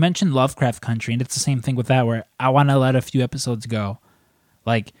 because you mentioned Lovecraft Country, and it's the same thing with that, where I want to let a few episodes go.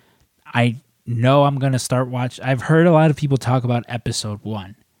 Like I know I'm gonna start watching. I've heard a lot of people talk about episode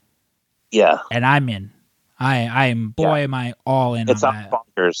 1. Yeah, and I'm in. Am I all in. It's on on that.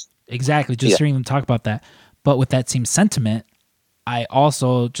 bonkers. Exactly. Just hearing them talk about that, but with that same sentiment, I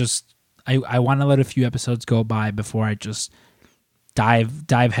also I want to let a few episodes go by before I just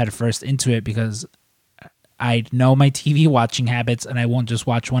dive head first into it, because I know my TV watching habits, and I won't just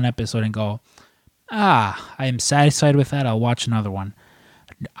watch one episode and go, I am satisfied with that. I'll watch another one.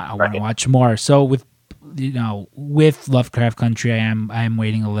 I want to watch more. So with Lovecraft Country, I am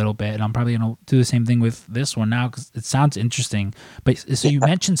waiting a little bit, and I'm probably gonna do the same thing with this one now because it sounds interesting. But so you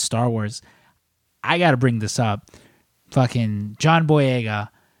mentioned Star Wars. I got to bring this up. Fucking John Boyega,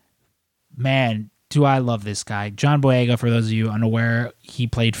 man. Do I love this guy. John Boyega, for those of you unaware, he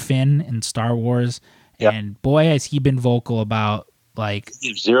played Finn in Star Wars. Yep. And boy, has he been vocal about like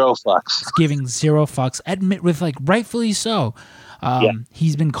zero fucks. Giving zero fucks. Admit with like rightfully so.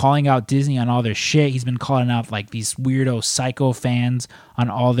 He's been calling out Disney on all their shit. He's been calling out like these weirdo psycho fans on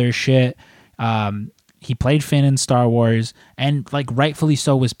all their shit. He played Finn in Star Wars, and like rightfully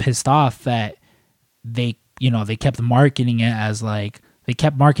so was pissed off that they kept marketing it as like, they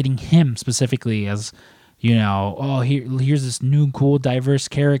kept marketing him specifically as, here's this new, cool, diverse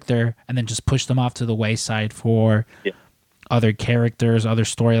character, and then just pushed them off to the wayside for other characters, other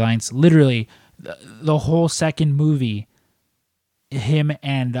storylines. Literally, the whole second movie, him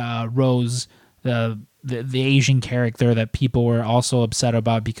and Rose, the Asian character that people were also upset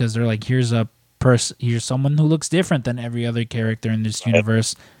about, because they're like, here's someone who looks different than every other character in this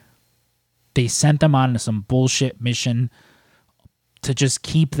universe. They sent them on some bullshit mission to just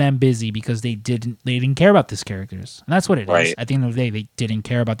keep them busy because they didn't care about these characters. And that's what it is. At the end of the day, they didn't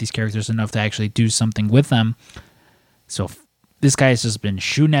care about these characters enough to actually do something with them. So this guy has just been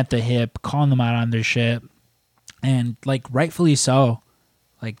shooting at the hip, calling them out on their shit. And like rightfully so.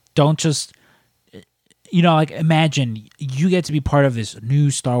 Like don't just like imagine you get to be part of this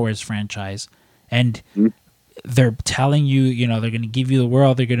new Star Wars franchise, and they're telling you, they're going to give you the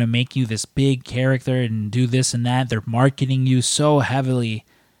world. They're going to make you this big character and do this and that. They're marketing you so heavily,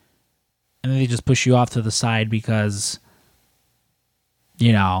 and then they just push you off to the side because,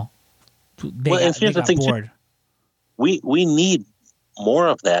 they got bored. We need more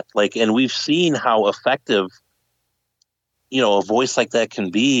of that. Like, and we've seen how effective, a voice like that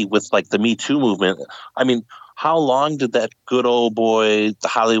can be with like the Me Too movement. I mean, how long did that good old boy, the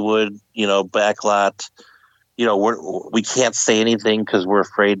Hollywood, backlot, we can't say anything because we're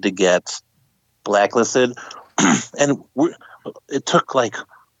afraid to get blacklisted. And it took like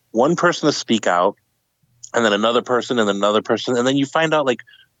one person to speak out, and then another person, and then another person. And then you find out like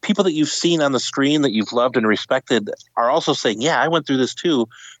people that you've seen on the screen that you've loved and respected are also saying, yeah, I went through this too,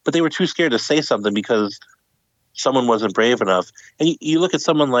 but they were too scared to say something because someone wasn't brave enough. And you look at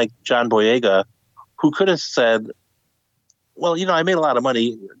someone like John Boyega, who could have said, well, I made a lot of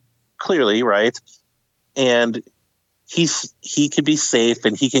money, clearly, right? And he could be safe,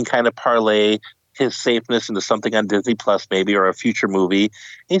 and he can kind of parlay his safeness into something on Disney Plus maybe, or a future movie. And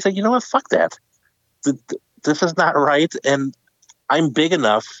he's like, you know what? Fuck that. This is not right. And I'm big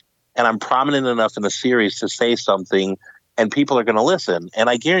enough and I'm prominent enough in the series to say something, and people are going to listen. And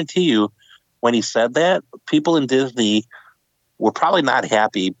I guarantee you, when he said that, people in Disney were probably not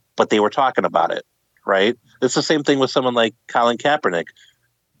happy, but they were talking about it, right? It's the same thing with someone like Colin Kaepernick.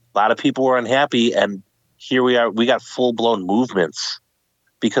 A lot of people were unhappy, and here we are. We got full-blown movements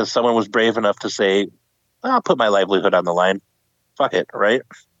because someone was brave enough to say, I'll put my livelihood on the line. Fuck it, right?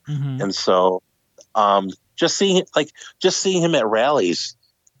 Mm-hmm. And so just seeing him at rallies,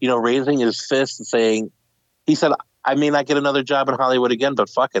 raising his fist and saying, he said, I may not get another job in Hollywood again, but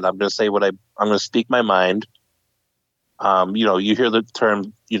fuck it. I'm going to say I'm going to speak my mind. You hear the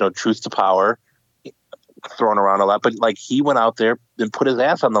term, truth to power thrown around a lot, but like he went out there and put his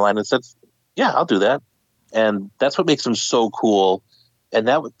ass on the line and said, yeah, I'll do that. And that's what makes him so cool. And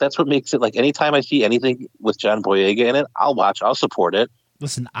that's what makes it like anytime I see anything with John Boyega in it, I'll watch, I'll support it.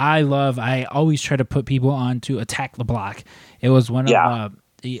 Listen, I always try to put people on to Attack the Block. It was one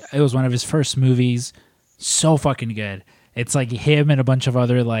of his first movies. So fucking good. It's like him and a bunch of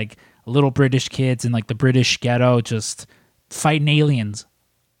other like little British kids in like the British ghetto just fighting aliens.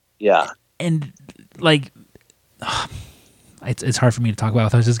 Yeah. And like it's hard for me to talk about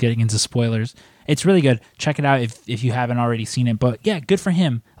without just getting into spoilers. It's really good. Check it out if you haven't already seen it. But yeah, good for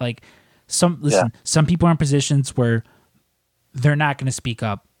him. Like some people are in positions where they're not going to speak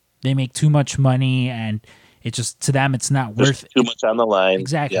up. They make too much money, and it just, to them, it's not worth too much on the line.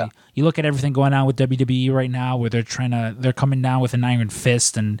 Exactly. Yeah. You look at everything going on with WWE right now, where they're coming down with an iron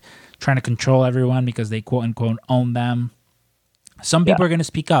fist and trying to control everyone because they quote unquote own them. Some people are going to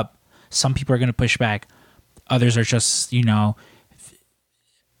speak up. Some people are going to push back. Others are just,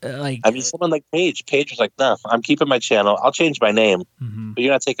 like. I mean, someone like Paige. Paige was like, "No, I'm keeping my channel. I'll change my name, but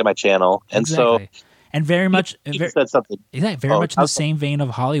you're not taking my channel." And exactly. And very much, said something. Exactly, very much in the same vein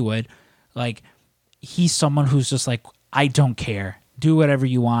of Hollywood. Like, he's someone who's just like, I don't care. Do whatever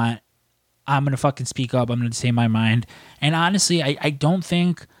you want. I'm going to fucking speak up. I'm going to say my mind. And honestly, I don't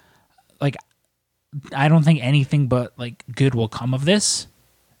think anything but like good will come of this,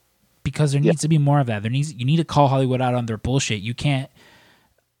 because there needs to be more of that. You need to call Hollywood out on their bullshit. You can't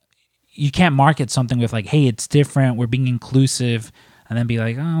market something with like, hey, it's different, we're being inclusive, and then be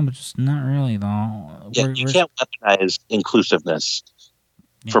like, oh, but just not really though. Yeah, you can't weaponize inclusiveness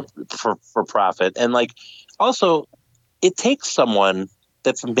for profit. And like, also, it takes someone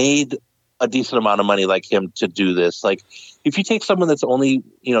that's made a decent amount of money like him to do this. Like, if you take someone that's only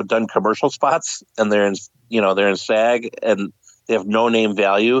done commercial spots and they're in SAG and they have no name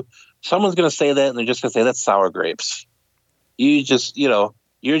value, someone's going to say that and they're just going to say that's sour grapes. You just you're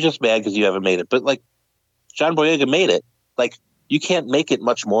just mad because you haven't made it. But like, John Boyega made it. Like, you can't make it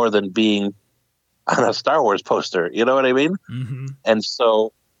much more than being on a Star Wars poster. You know what I mean? Mm-hmm. And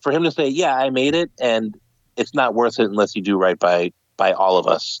so for him to say, yeah, I made it, and it's not worth it unless you do right by all of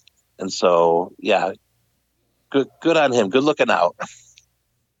us. And so, yeah, good on him. Good looking out.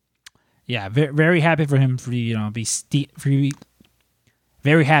 Yeah, very, very happy for him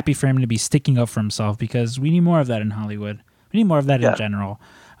very happy for him to be sticking up for himself, because we need more of that in Hollywood. We need more of that in general.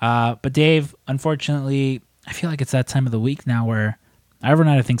 But Dave, unfortunately, I feel like it's that time of the week now where I run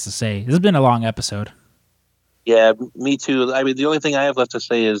out of things to say. This has been a long episode. Yeah, me too. I mean, the only thing I have left to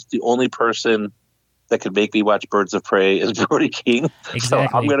say is the only person that could make me watch Birds of Prey is Brody King. Exactly.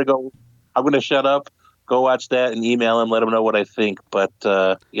 So I'm going to shut up, go watch that, and email him, let him know what I think. But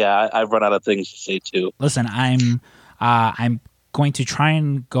I've run out of things to say too. Listen, I'm going to try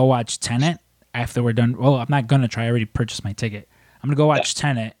and go watch Tenet after we're done. Well, I'm not going to try. I already purchased my ticket. I'm going to go watch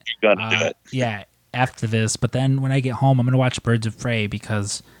Tenet. You're going to do it. Yeah, after this. But then when I get home, I'm going to watch Birds of Prey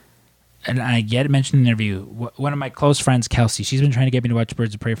because, and I get it mentioned in an interview, one of my close friends, Kelsey, she's been trying to get me to watch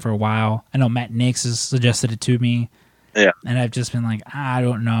Birds of Prey for a while. I know Matt Nix has suggested it to me. Yeah. And I've just been like, I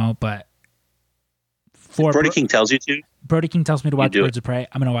don't know. But Brody King tells you to? Brody King tells me to watch Birds of Prey,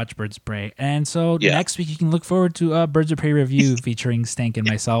 I'm going to watch Birds of Prey. And so next week, you can look forward to a Birds of Prey review featuring Stank and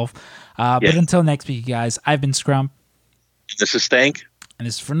myself. But until next week, guys, I've been Scrump. This is Stank. And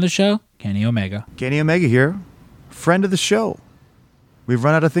this is from the show, Kenny Omega. Kenny Omega here, friend of the show. We've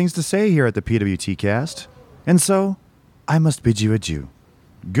run out of things to say here at the PWT Cast, and so I must bid you adieu.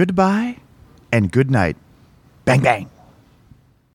 Goodbye and good night. Bang, bang.